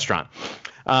in a restaurant,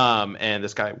 and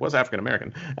this guy was African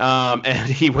American, and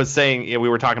he was saying we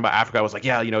were talking about Africa. I was like,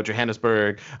 yeah,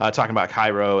 Johannesburg, talking about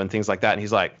Cairo and things like that, and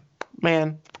he's like,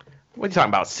 man, what are you talking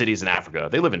about cities in Africa?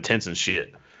 They live in tents and shit.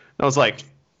 And I was like,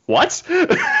 what?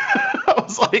 I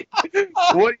was like,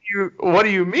 what do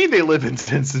you mean they live in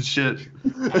tents and shit?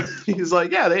 He's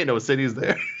like, yeah, they ain't no cities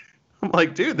there. I'm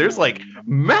like, dude, there's like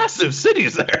massive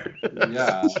cities there.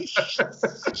 Yeah.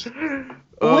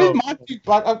 Where's my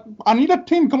like? I need a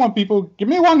tent. Come on, people, give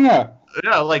me one here.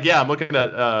 I'm looking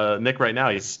at Nick right now.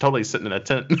 He's totally sitting in a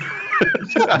tent.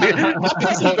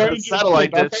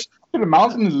 Satellite dish. The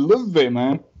mountains live there,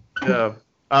 man. Yeah.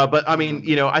 But I mean,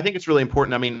 I think it's really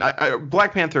important. I mean,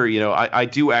 Black Panther, I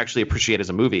do actually appreciate as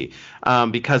a movie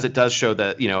because it does show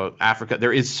that, Africa,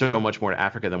 there is so much more to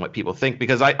Africa than what people think.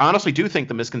 Because I honestly do think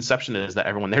the misconception is that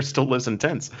everyone there still lives in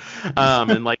tents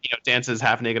and like, dances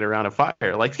half naked around a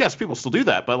fire. Like, yes, people still do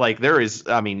that. But like there is,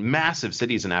 I mean, massive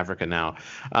cities in Africa now,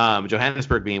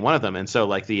 Johannesburg being one of them. And so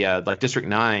like the like District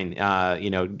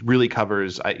 9, really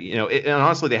covers, and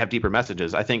honestly, they have deeper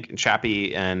messages. I think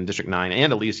Chappie and District 9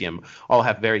 and Elysium all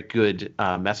have very good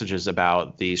messages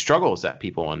about the struggles that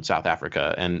people in South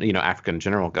Africa and Africa in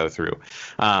general go through.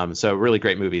 So really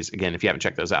great movies. Again, if you haven't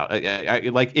checked those out,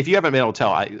 like if you haven't been able to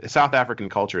tell, South African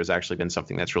culture has actually been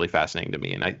something that's really fascinating to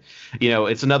me, and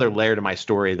it's another layer to my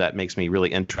story that makes me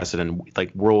really interested in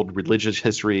like world religious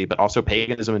history, but also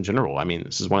paganism in general. I mean,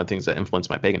 this is one of the things that influenced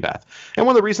my pagan path, and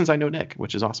one of the reasons I know Nick,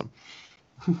 which is awesome.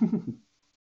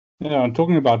 Yeah, I'm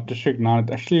talking about District 9.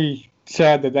 It's actually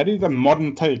sad that is a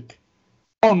modern take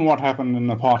on what happened in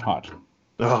apartheid.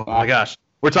 Oh my gosh,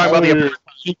 we're talking about the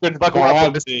secret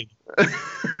guards.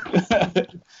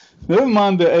 Never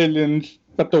mind the aliens,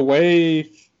 but the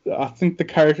way I think the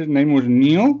character's name was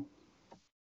Neil.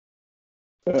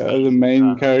 The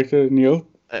main character, Neil.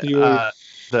 He was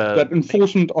that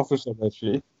enforcement officer,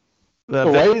 basically. The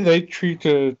way they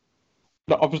treated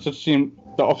the opposite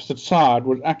side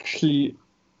was actually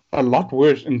a lot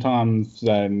worse in times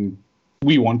than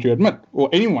we want to admit, or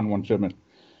anyone wants to admit.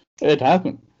 It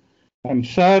happened. And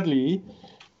sadly,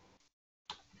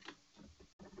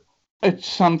 it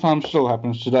sometimes still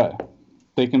happens today.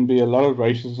 There can be a lot of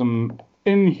racism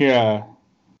in here,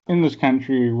 in this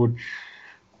country, which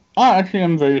I actually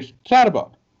am very sad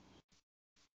about.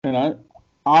 I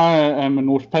am a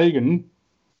Norse Pagan.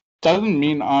 Doesn't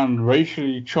mean I'm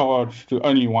racially charged to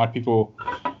only white people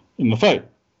in the faith.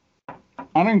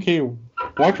 I don't care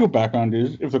what your background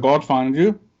is. If the God finds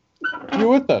you, you're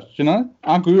with us,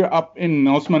 I grew up in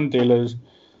Nelson Mandela's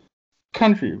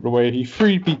country, where he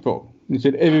freed people. He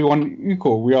said, everyone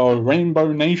equal. We are a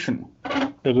rainbow nation.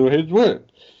 Those were his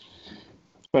words.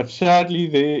 But sadly,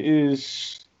 there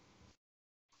is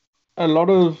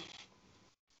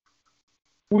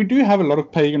we do have a lot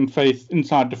of pagan faith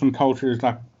inside different cultures.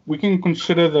 Like, we can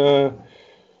consider the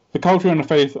culture and the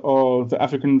faith of the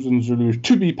Africans and Zulus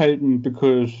to be pagan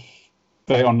because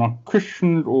they are not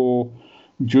Christian or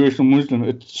Jewish or Muslim.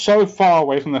 It's so far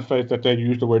away from their faith that they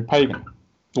use the word pagan.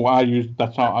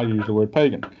 That's how I use the word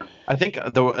pagan. I think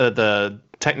the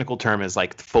technical term is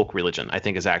like folk religion. I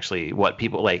think is actually what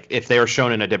people like. If they are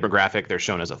shown in a demographic, they're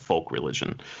shown as a folk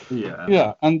religion. Yeah.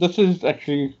 Yeah, and this is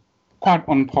actually quite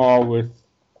on par with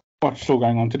what's still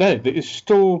going on today. There is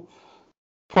still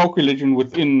folk religion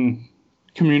within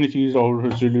communities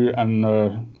of Zulu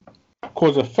and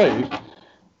cause of faith.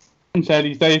 And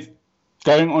sadly, they're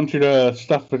going on to the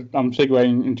stuff that I'm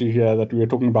segueing into here that we were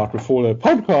talking about before the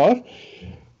podcast,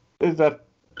 is that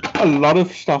a lot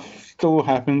of stuff still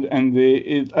happens, and there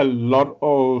is a lot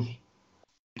of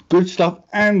good stuff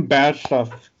and bad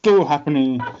stuff still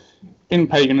happening in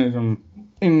paganism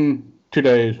in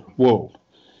today's world.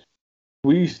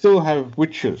 We still have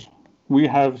witches. We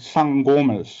have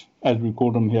sangomas, as we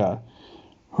call them here,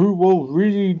 who will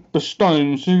really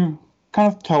bestow to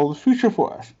kind of tell the future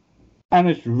for us. And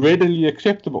it's readily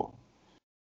acceptable.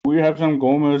 We have some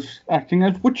gourmets acting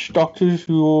as witch doctors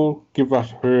who will give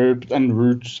us herbs and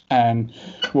roots and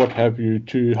what have you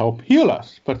to help heal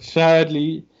us. But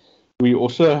sadly, we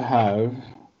also have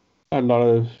a lot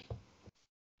of,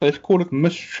 let's call it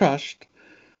mistrust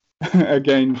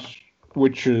against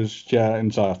witches here in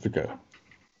South Africa.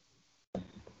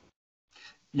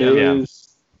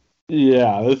 It's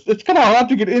kind of hard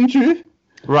to get into.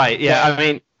 Right. Yeah. I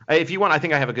mean, If you want, I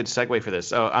think I have a good segue for this.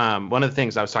 So, one of the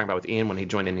things I was talking about with Ian when he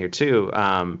joined in here too,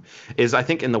 is I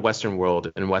think in the Western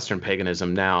world and Western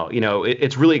paganism now,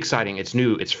 it's really exciting. It's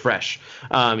new. It's fresh.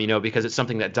 Because it's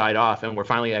something that died off, and we're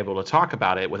finally able to talk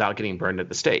about it without getting burned at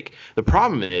the stake. The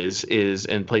problem is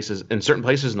in certain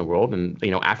places in the world, and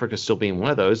Africa still being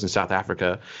one of those, in South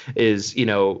Africa, is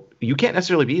you can't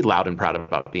necessarily be loud and proud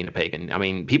about being a pagan. I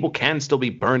mean, people can still be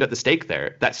burned at the stake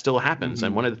there. That still happens. Mm-hmm.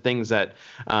 And one of the things that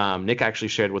Nick actually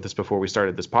shared with us before we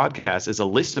started this podcast is a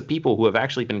list of people who have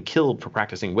actually been killed for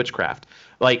practicing witchcraft.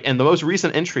 And the most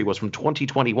recent entry was from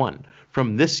 2021,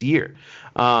 from this year.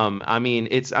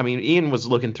 Ian was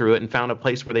looking through it and found a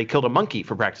place where they killed a monkey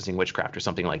for practicing witchcraft or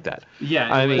something like that.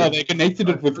 Yeah. No, they connected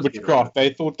it with witchcraft. They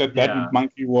thought that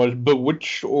monkey was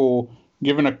bewitched or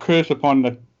given a curse upon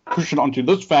the push it onto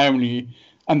this family,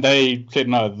 and they said,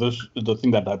 no, this is the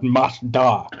thing that must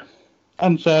die.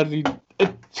 And sadly,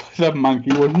 the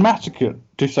monkey was massacred,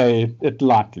 to say it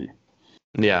lightly.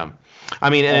 Yeah. I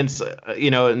mean, and it's,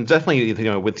 and definitely,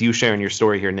 with you sharing your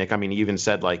story here, Nick, I mean, you even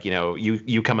said,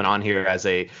 you coming on here as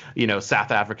a,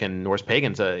 South African Norse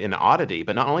pagan's an oddity,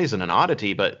 but not only is it an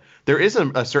oddity, but there is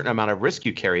a certain amount of risk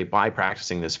you carry by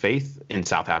practicing this faith in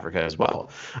South Africa as well.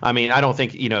 I mean, I don't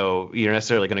think, you're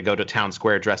necessarily going to go to town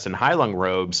square dressed in Hailung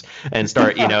robes and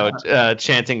start,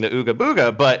 chanting the Ooga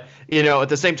Booga. But, at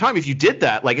the same time, if you did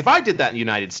that, if I did that in the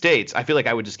United States, I feel like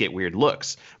I would just get weird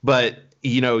looks. But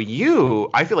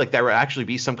I feel like there would actually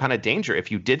be some kind of danger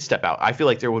if you did step out. I feel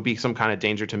like there would be some kind of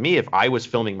danger to me if I was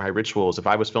filming my rituals, if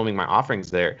I was filming my offerings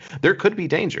there. There could be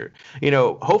danger.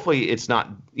 Hopefully it's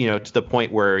not, to the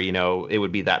point where, it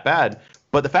would be that bad.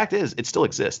 But the fact is, it still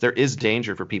exists. There is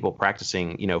danger for people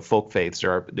practicing, folk faiths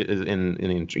or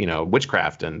in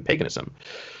witchcraft and paganism.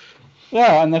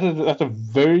 Yeah, and that's a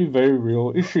very, very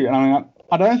real issue. And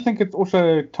I don't think it's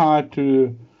also tied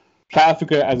to South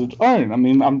Africa as its own. I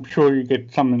mean, I'm sure you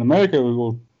get some in America who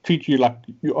will treat you like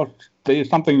there's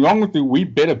something wrong with you. We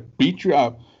better beat you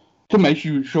up to make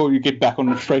sure you get back on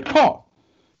the straight path.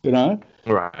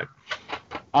 Right.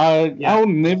 I'll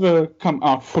never come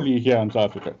out fully here in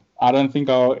South Africa. I don't think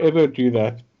I'll ever do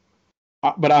that.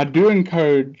 But I do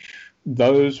encourage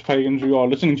those pagans who are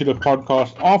listening to the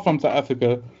podcast are from South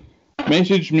Africa.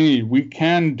 Message me. We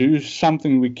can do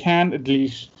something. We can at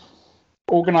least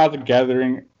organize a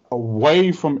gathering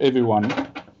away from everyone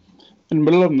in the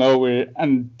middle of nowhere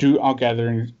and do our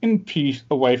gatherings in peace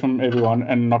away from everyone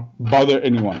and not bother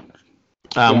anyone.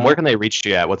 Where can they reach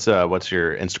you at? What's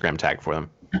your Instagram tag for them?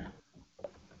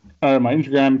 My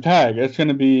Instagram tag, it's going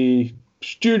to be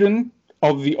student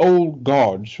of the old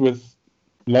gods with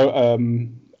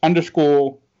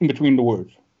underscore in between the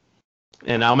words.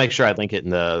 And I'll make sure I link it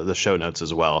in the show notes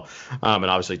as well, and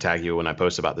obviously tag you when I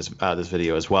post about this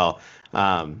video as well,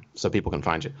 so people can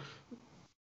find you.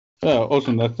 Oh,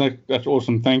 awesome! That's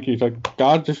awesome. Thank you. So,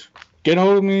 guys, just get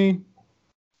hold of me.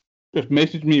 Just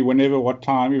message me whenever, what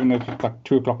time, even if it's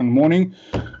 2:00 in the morning,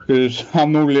 because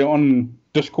I'm normally on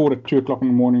Discord at 2:00 in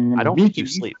the morning. I don't think you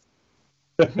sleep.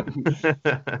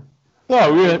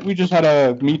 No, we just had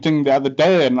a meeting the other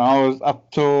day, and I was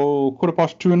up till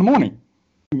 2:15 in the morning.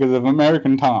 Because of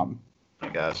American time. Oh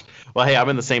my gosh. Well, hey, I'm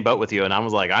in the same boat with you, and I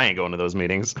was like, I ain't going to those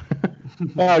meetings.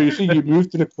 Oh, you see, you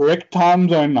moved to the correct time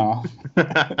zone now.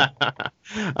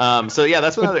 So yeah,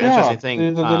 that's another interesting thing.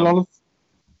 There's a lot of...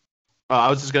 I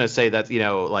was just going to say that,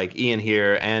 Ian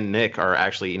here and Nick are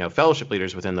actually, fellowship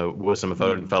leaders within the Wisdom of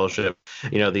Odin Fellowship,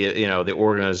 the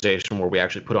organization where we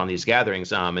actually put on these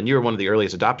gatherings. And you were one of the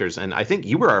earliest adopters, and I think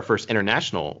you were our first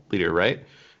international leader, right?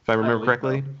 If I remember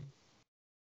correctly. So.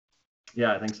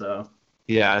 Yeah, I think so.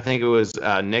 Yeah, I think it was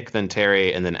Nick, then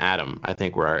Terry, and then Adam. I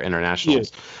think were our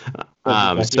internationals.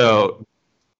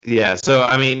 Yes. So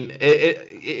I mean,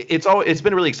 it's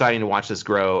been really exciting to watch this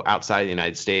grow outside the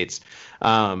United States.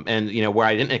 And where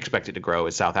I didn't expect it to grow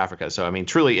is South Africa. So I mean,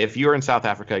 truly, if you're in South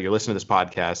Africa, you're listening to this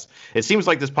podcast, it seems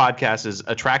like this podcast is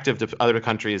attractive to other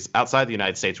countries outside the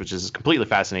United States, which is completely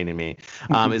fascinating to me.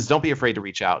 Is don't be afraid to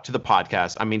reach out to the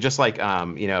podcast. I mean, just like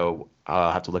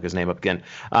I'll have to look his name up again.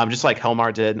 Just like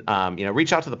Helmar did,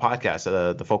 reach out to the podcast,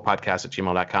 the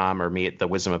folkpodcast@gmail.com, or me at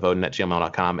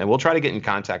thewisdomofodin@gmail.com, and we'll try to get in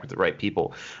contact with the right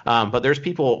people. But there's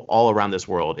people all around this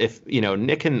world. If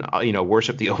Nick can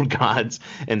worship the old gods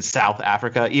in South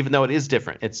Africa, even though it is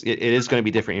different, it is going to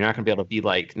be different. You're not going to be able to be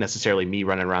like necessarily me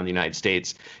running around the United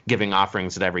States giving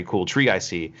offerings at every cool tree I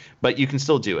see, but you can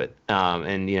still do it.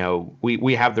 And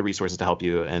we have the resources to help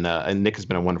you. And Nick has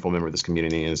been a wonderful member of this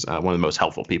community, and is one of the most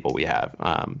helpful people we have.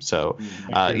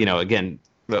 Again,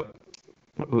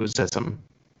 who said something?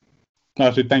 No,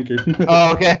 I said thank you.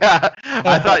 Oh, okay.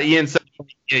 I thought Ian said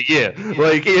yeah.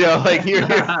 Like, like you're.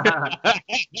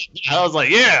 I was like,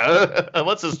 yeah.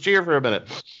 Let's just cheer for a minute.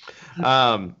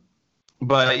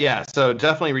 But yeah, so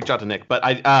definitely reach out to Nick. But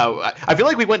I feel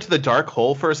like we went to the dark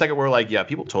hole for a second. We're like, yeah,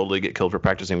 people totally get killed for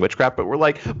practicing witchcraft, but we're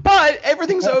like, but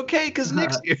everything's okay because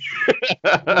Nick's here.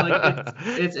 Well, like,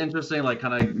 it's interesting, like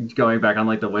kind of going back on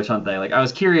like the witch hunt thing. Like I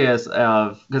was curious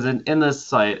of because in this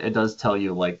site it does tell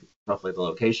you like roughly the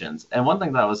locations, and one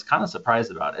thing that I was kind of surprised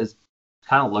about is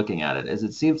kind of looking at it is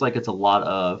it seems like it's a lot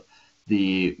of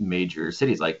the major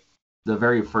cities. Like the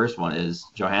very first one is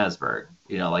Johannesburg.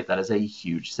 Like that is a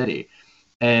huge city.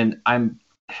 And I'm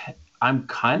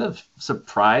kind of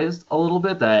surprised a little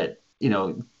bit that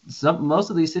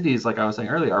most of these cities, like I was saying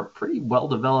earlier, are pretty well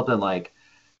developed and like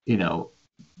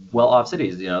well off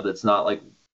cities. That's not like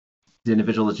the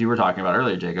individual that you were talking about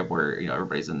earlier, Jacob, where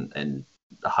everybody's in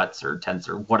huts or tents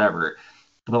or whatever.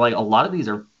 But like a lot of these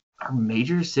are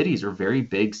major cities or very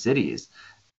big cities,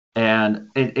 and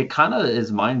it kind of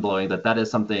is mind blowing that is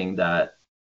something that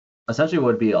essentially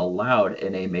would be allowed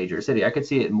in a major city. I could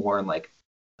see it more in like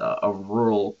a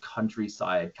rural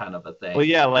countryside kind of a thing. Well,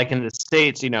 yeah, like in the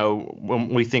States, when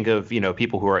we think of,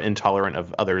 people who are intolerant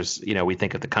of others, we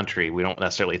think of the country. We don't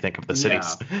necessarily think of the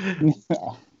cities.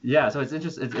 Yeah, so it's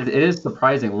interesting. It is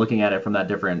surprising looking at it from that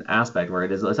different aspect, where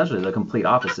it is essentially the complete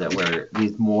opposite, where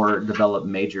these more developed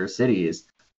major cities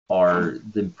are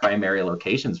the primary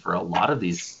locations for a lot of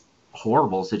these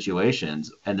horrible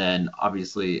situations. And then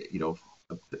obviously, it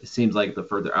seems like the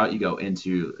further out you go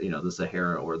into the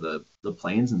Sahara or the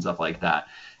plains and stuff like that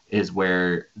is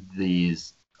where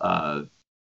these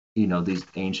these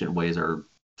ancient ways are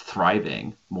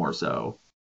thriving more so.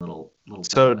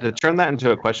 So to turn that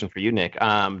into a question for you, Nick,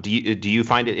 do you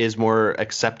find it is more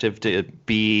acceptable to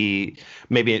be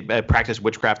maybe practice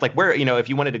witchcraft? Like where if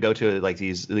you wanted to go to like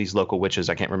these local witches,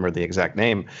 I can't remember the exact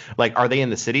name. Like are they in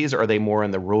the cities or are they more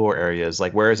in the rural areas?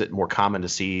 Like where is it more common to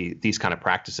see these kind of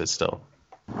practices still?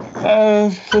 How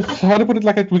to put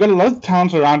it? We got a lot of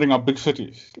towns surrounding our big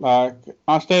cities. Like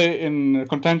I stay in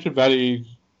Constantia Valley,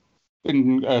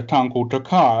 in a town called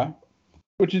Dakar,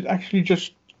 which is actually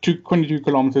just 22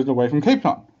 kilometers away from Cape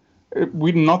Town.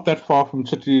 We're not that far from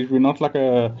cities. We're not like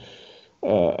a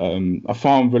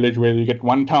farm village where you get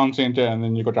one town center and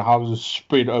then you got the houses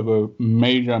spread over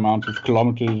major amounts of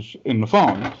kilometers in the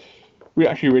farm. We're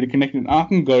actually really connected. I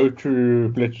can go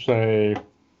to, let's say,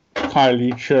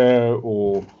 Khayelitsha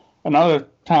or another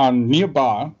town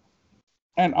nearby,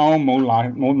 and I'll more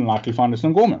than likely find a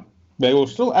Sangoma. They will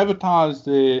still advertise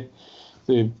their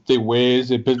wares,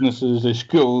 their businesses, their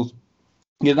skills.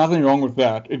 There's nothing wrong with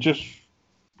that. It just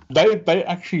they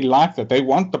actually like that. They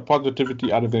want the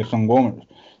positivity out of their Sangomas.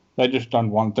 They just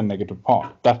don't want the negative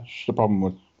part. That's the problem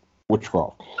with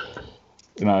witchcraft.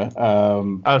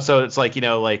 So it's like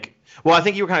well, I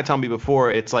think you were kind of telling me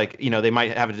before. It's like they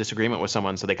might have a disagreement with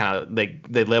someone, so they kind of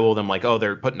they label them like, oh,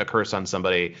 they're putting a curse on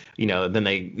somebody. Then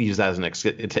they use that as an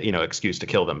excuse to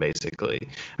kill them, basically.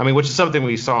 I mean, which is something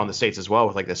we saw in the States as well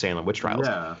with like the Salem witch trials.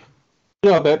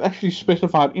 Yeah, they've actually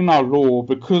specified in our law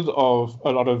because of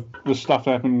a lot of the stuff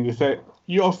happening. They say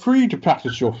you are free to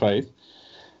practice your faith,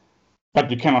 but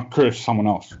you cannot curse someone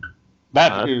else.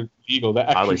 That is legal. They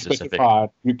actually specified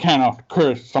you cannot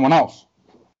curse someone else.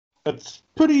 It's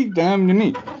pretty damn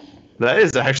unique. That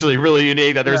is actually really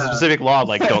unique that there's a specific law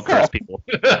like don't curse people.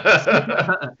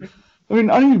 I mean,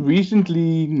 only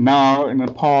recently now in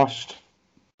the past,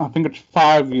 I think it's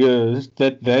 5 years,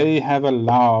 that they have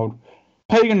allowed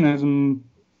paganism,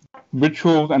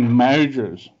 rituals, and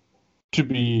marriages to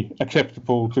be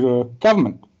acceptable to the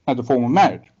government as a form of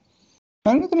marriage.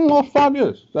 And within the last 5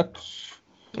 years, that's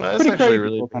actually crazy.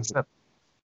 Really.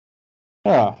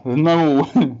 Yeah, there's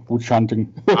no witch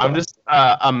hunting. I'm just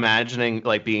imagining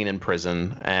like being in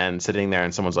prison and sitting there,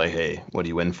 and someone's like, "Hey, what are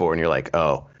you in for?" And you're like,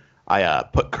 "Oh, I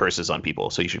put curses on people,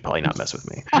 so you should probably not mess with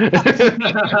me."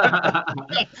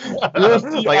 Yes,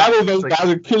 either those guys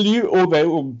will kill you, or they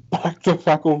will back the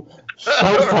fuck off.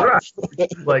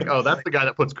 Like, oh, that's the guy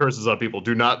that puts curses on people.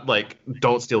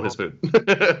 Don't steal his food.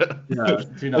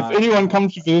 If anyone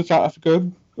comes to visit South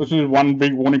Africa, this is one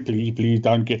big warning. Please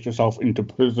don't get yourself into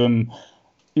prison.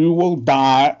 You will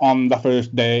die on the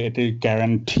first day. It is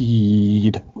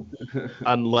guaranteed.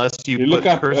 Unless you look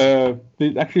up.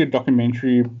 There's actually a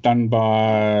documentary done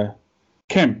by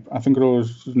Kemp. I think it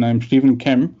was his name, Stephen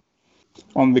Kemp,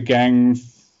 on the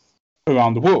gangs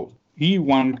around the world. He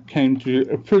came to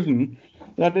a prison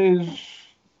that is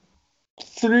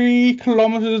 3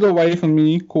 kilometers away from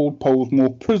me called Polesmore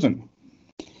Prison.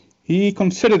 He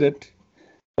considered it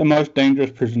the most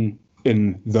dangerous prison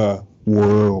in the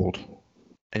world.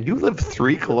 And you live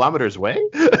 3 kilometers away?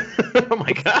 Oh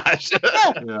my gosh.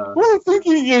 Yeah. Well, the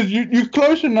thinking is you're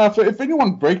close enough that if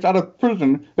anyone breaks out of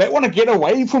prison, they want to get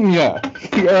away from you.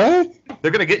 Yeah?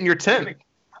 They're going to get in your tent.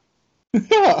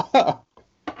 Yeah.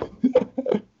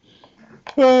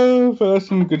 Oh, so that's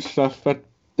some good stuff. But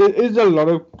there is a lot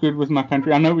of good with my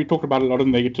country. I know we talked about a lot of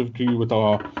negativity with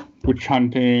our witch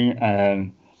hunting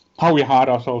and how we hide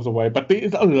ourselves away, but there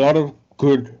is a lot of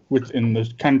good within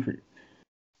this country.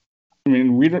 I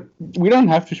mean, we don't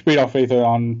have to spread our faith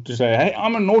around to say, hey,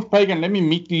 I'm a Norse pagan, let me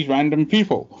meet these random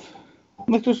people.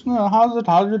 Let's just, how's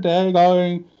your day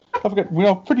going? We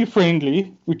are pretty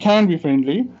friendly. We can be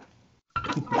friendly.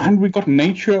 And we got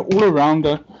nature all around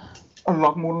us a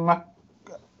lot more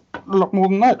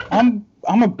than that. I'm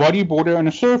a bodyboarder and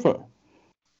a surfer.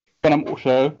 But I'm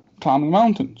also climbing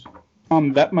mountains.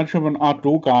 I'm that much of an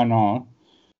outdoor guy now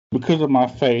because of my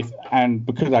faith and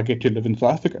because I get to live in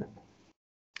South Africa.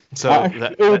 So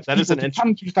that is an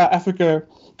come to South Africa,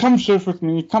 come surf with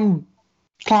me, come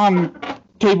climb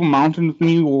Table Mountain with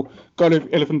me, or go to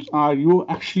Elephant's Eye. You'll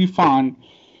actually find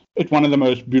it's one of the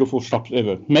most beautiful stops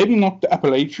ever. Maybe not the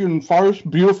Appalachian Forest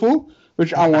beautiful,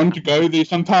 which I want to go there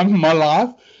sometime in my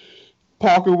life.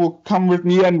 Parker will come with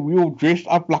me and we'll dress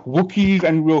up like Wookiees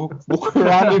and we'll walk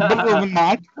around in the middle of the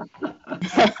night.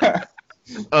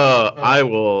 I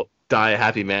will die a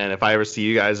happy man if I ever see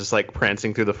you guys just like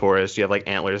prancing through the forest. You have like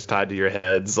antlers tied to your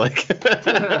heads, like.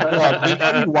 The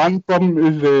only one problem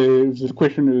is the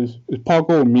question is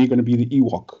Parker or me going to be the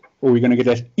Ewok, or are we going to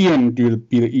get Ian to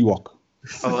be the Ewok?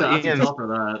 Oh, Ian's for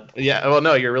that. Yeah, well,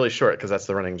 no, you're really short because that's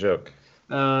the running joke.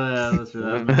 Oh yeah, that's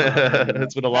right.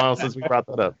 It's been a while since we brought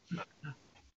that up.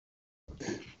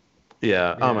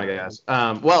 Yeah. Oh my gosh.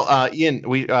 Well, Ian,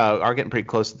 we are getting pretty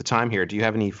close to the time here. Do you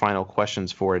have any final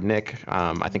questions for Nick?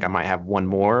 I think I might have one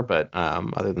more, but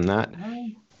other than that,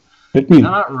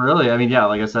 not really. I mean, yeah,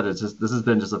 like I said, this has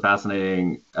been just a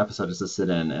fascinating episode just to sit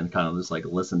in and kind of just like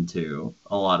listen to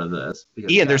a lot of this. Because,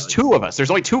 Ian, there's 2 of us.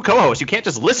 There's only 2 co-hosts. You can't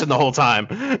just listen the whole time.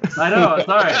 I know.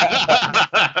 Sorry.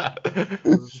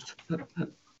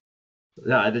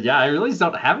 Yeah. I really just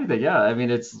don't have anything. Yeah. I mean,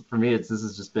 this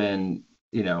has just been,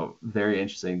 very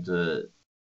interesting to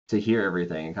hear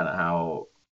everything and kind of how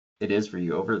it is for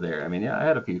you over there. I mean, yeah, I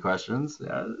had a few questions.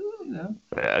 Yeah,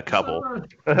 a couple.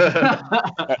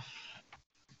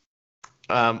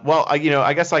 Well,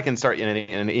 I guess I can start,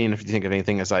 and Ian, if you think of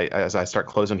anything as I start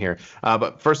closing here.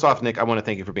 But first off, Nick, I want to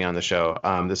thank you for being on the show.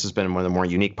 This has been one of the more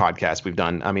unique podcasts we've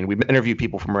done. I mean, we've interviewed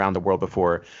people from around the world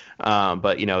before,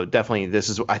 but definitely this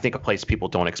is, I think, a place people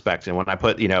don't expect. And when I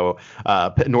put,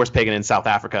 Norse Pagan in South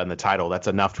Africa in the title, that's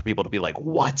enough for people to be like,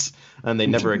 what? And they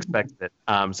never expected it.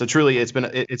 So truly, it's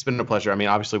been a pleasure. I mean,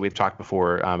 obviously, we've talked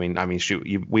before. I mean, shoot,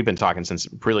 we've been talking since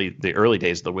really the early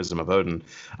days of the Wisdom of Odin.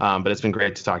 But it's been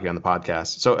great to talk to you on the podcast.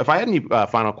 So if I had any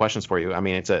final questions for you, I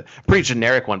mean, it's a pretty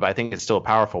generic one, but I think it's still a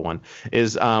powerful one,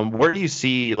 is where do you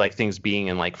see like things being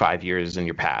in like 5 years in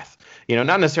your path?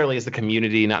 Not necessarily as the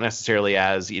community, not necessarily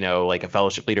as, like a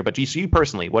fellowship leader, but you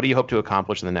personally, what do you hope to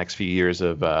accomplish in the next few years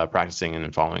of practicing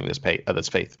and following this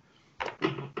faith?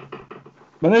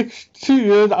 The next 2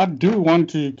 years, I do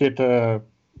want to get a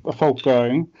folk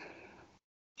going,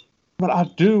 but I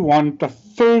do want the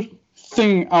first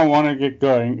thing I want to get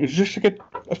going is just to get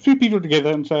a few people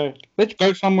together and say, let's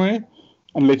go somewhere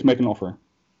and let's make an offering.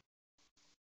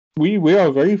 We are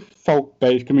a very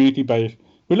folk-based, community-based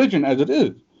religion as it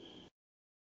is.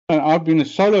 And I've been a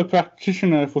solo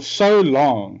practitioner for so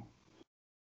long.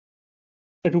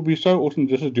 It would be so awesome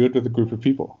just to do it with a group of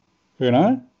people,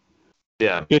 Yeah.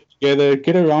 Get together,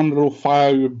 get around a little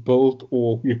fire you built,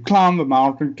 or you climb the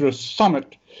mountain to a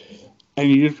summit,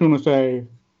 and you just want to say,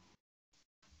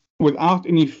 without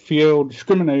any fear or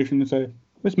discrimination, say,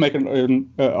 let's make an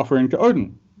offering to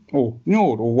Odin, or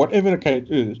Njord, or whatever the case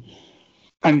is,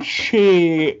 and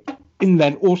share in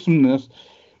that awesomeness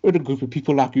with a group of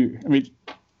people like you. I mean,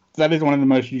 that is one of the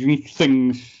most unique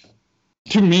things,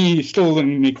 to me, still the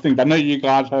unique things. I know you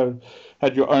guys have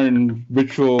had your own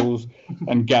rituals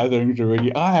and gatherings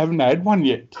already. I haven't had one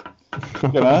yet.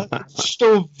 It's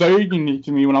still very unique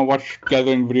to me when I watch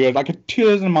gathering videos. I get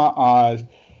tears in my eyes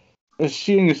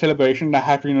seeing the celebration, the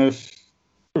happiness,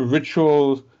 the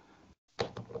rituals.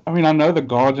 I mean, I know the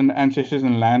gods and the ancestors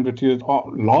and land rituals are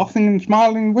laughing and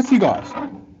smiling with you guys.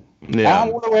 Yeah.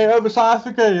 I'm all the way over South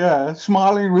Africa,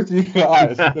 smiling with you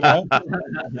guys.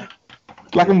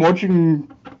 It's like I'm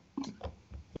watching.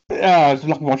 Yeah, it's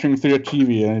like watching through a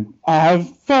TV. And I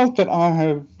have felt that I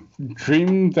have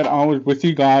dreamed that I was with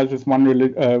you guys with one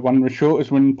ritual.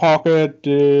 Is when Parker,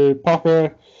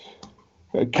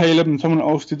 Caleb, and someone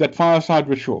else did that fireside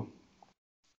ritual.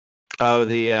 Oh,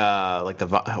 the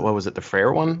what was it? The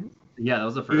Freyr one? Yeah, that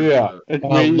was the first. Yeah,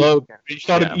 where Logan. you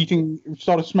started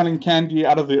started smelling candy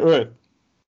out of the earth.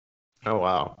 Oh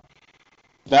wow.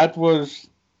 That was,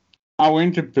 I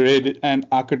went to bed and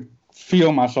I could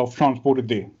feel myself transported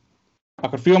there. I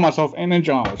could feel myself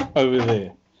energized over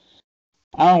there.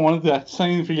 I wanted that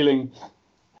same feeling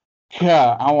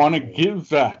here. I want to give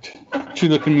that to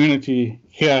the community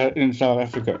here in South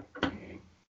Africa.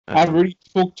 I've already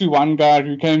talked to one guy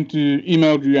who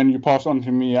emailed you and you passed on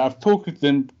to me. I've talked with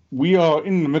them. We are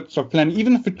in the midst of planning,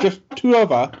 even if it's just two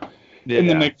of us, in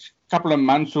the next couple of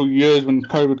months or years when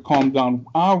COVID calms down,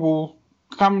 I will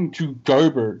come to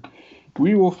Joburg.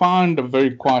 We will find a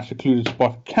very quiet, secluded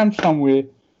spot, camp somewhere,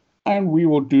 and we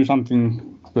will do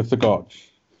something with the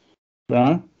gods.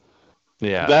 Right?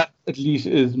 Yeah. That at least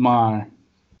is my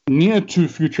near to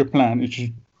future plan, is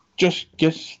to just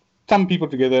get some people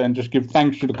together and just give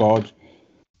thanks to the gods.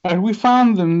 And we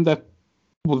found them that,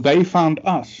 well, they found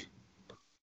us.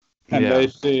 And they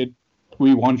said,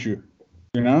 we want you.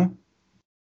 You know?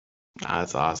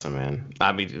 That's awesome, man.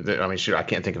 I mean, sure, I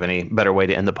can't think of any better way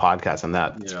to end the podcast than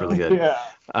that. It's really good. Yeah.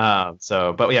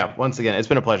 But yeah, once again, it's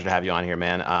been a pleasure to have you on here,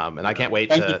 man. And I can't wait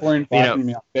Thank you for inviting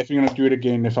me. I'm definitely going to do it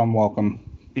again if I'm welcome.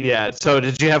 Yeah. So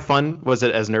did you have fun? Was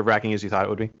it as nerve-wracking as you thought it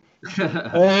would be?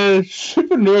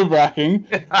 Super nerve-wracking.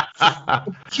 As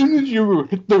soon as you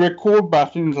hit the record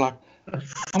button, it's like,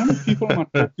 how many people am I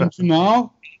talking to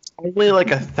now? Only like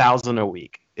 1,000 a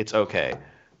week. It's okay.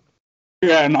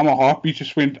 Yeah, and my heartbeat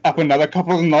just went up another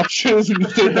couple of notches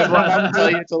instead of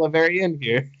until the very end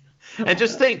here. And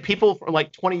just think, people from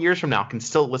like 20 years from now can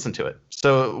still listen to it.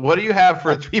 So what do you have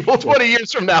for people 20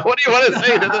 years from now? What do you want to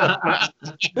say to them?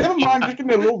 Never mind just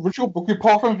getting a little ritual bookie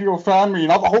passing to your family. You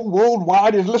know, the whole world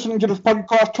wide is listening to this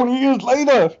podcast 20 years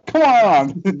later. Come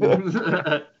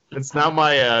on. It's now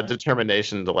my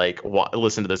determination to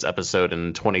listen to this episode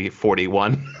in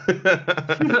 2041.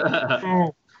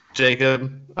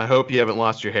 Jacob, I hope you haven't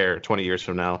lost your hair 20 years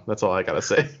from now. That's all I gotta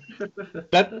say.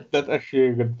 That's actually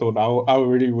a good thought. I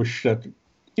really wish that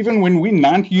even when we're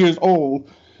 90 years old,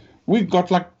 we've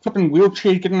got like fucking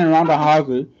wheelchairs getting around our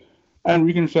houses, and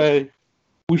we can say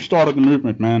we started the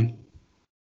movement, man.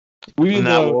 We're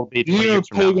the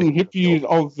neo-pagan hippies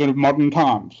of the modern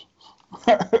times.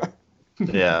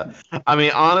 Yeah, I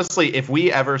mean, honestly, if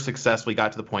we ever successfully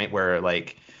got to the point where,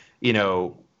 like, you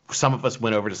know, some of us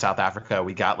went over to South Africa,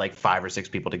 we got like 5 or 6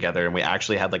 people together, and we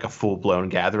actually had like a full-blown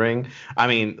gathering. I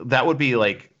mean, that would be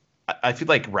like, I feel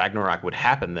like Ragnarok would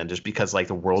happen then, just because like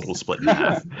the world will split in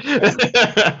half.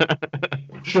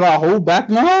 Should I hold back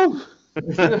now?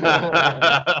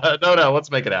 No, let's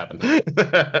make it happen.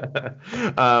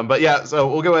 But yeah,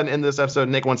 so we'll go ahead and end this episode.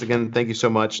 Nick, once again, thank you so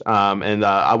much. And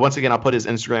once again, I'll put his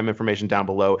Instagram information down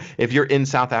below. If you're in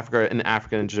South Africa and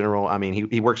Africa in general, I mean,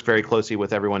 he works very closely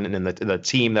with everyone in the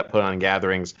team that put on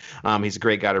gatherings. He's a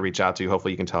great guy to reach out to.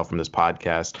 Hopefully you can tell from this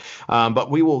podcast. But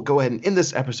we will go ahead and end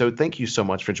this episode. Thank you so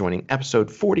much for joining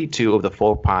episode 42 of the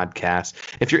Folk Podcast.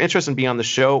 If you're interested in being on the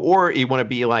show, or you want to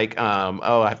be like,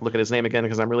 I have to look at his name again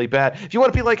because I'm really bad. If you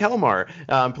want to be like Helmar,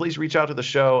 please reach out to the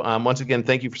show. Once again,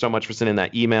 thank you so much for sending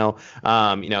that email.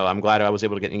 I'm glad I was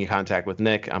able to get in contact with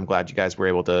Nick. I'm glad you guys were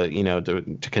able to,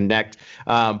 to connect.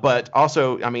 But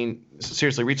also, I mean,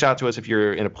 seriously, reach out to us if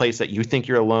you're in a place that you think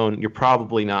you're alone. You're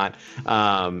probably not.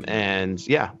 Thank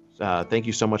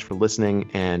you so much for listening.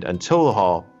 And until the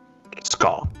hall,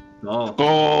 Skull.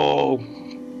 Oh.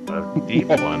 A deep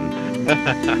one.